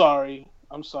 I'm sorry.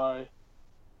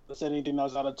 That's anything that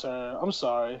was out of turn. I'm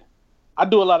sorry. I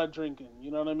do a lot of drinking.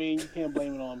 You know what I mean? You can't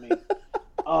blame it on me.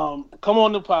 Come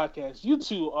on the podcast. You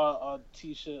too,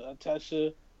 Tisha,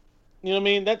 Tesha. You know what I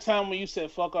mean? That time when you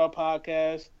said fuck our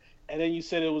podcast, and then you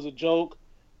said it was a joke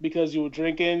because you were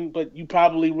drinking, but you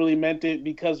probably really meant it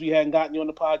because we hadn't gotten you on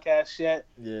the podcast yet.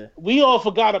 Yeah. We all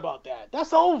forgot about that.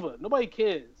 That's over. Nobody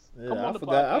cares. Yeah, Come on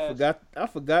podcast. I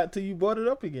forgot till you brought it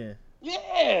up again.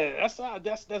 Yeah,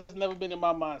 that's never been in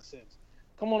my mind since.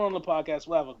 Come on the podcast.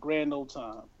 We'll have a grand old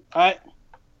time. All right.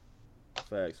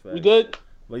 Facts. We good?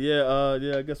 But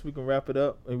I guess we can wrap it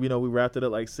up. And we wrapped it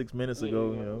up like 6 minutes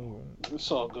ago.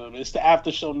 It's all good. It's the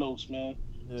after show notes, man.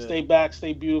 Yeah. Stay back,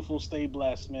 stay beautiful, stay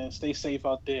blessed, man. Stay safe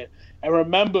out there. And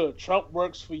remember, Trump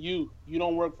works for you. You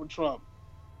don't work for Trump.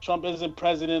 Trump isn't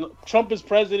president. Trump is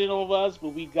president over us,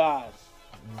 but we guys.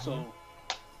 Mm-hmm. So,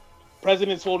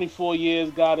 president's only 4 years.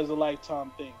 God is a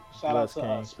lifetime thing. Shout out to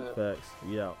us, man. Facts.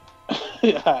 We out. All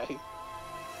right.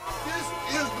 This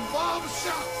is the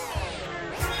barbershop.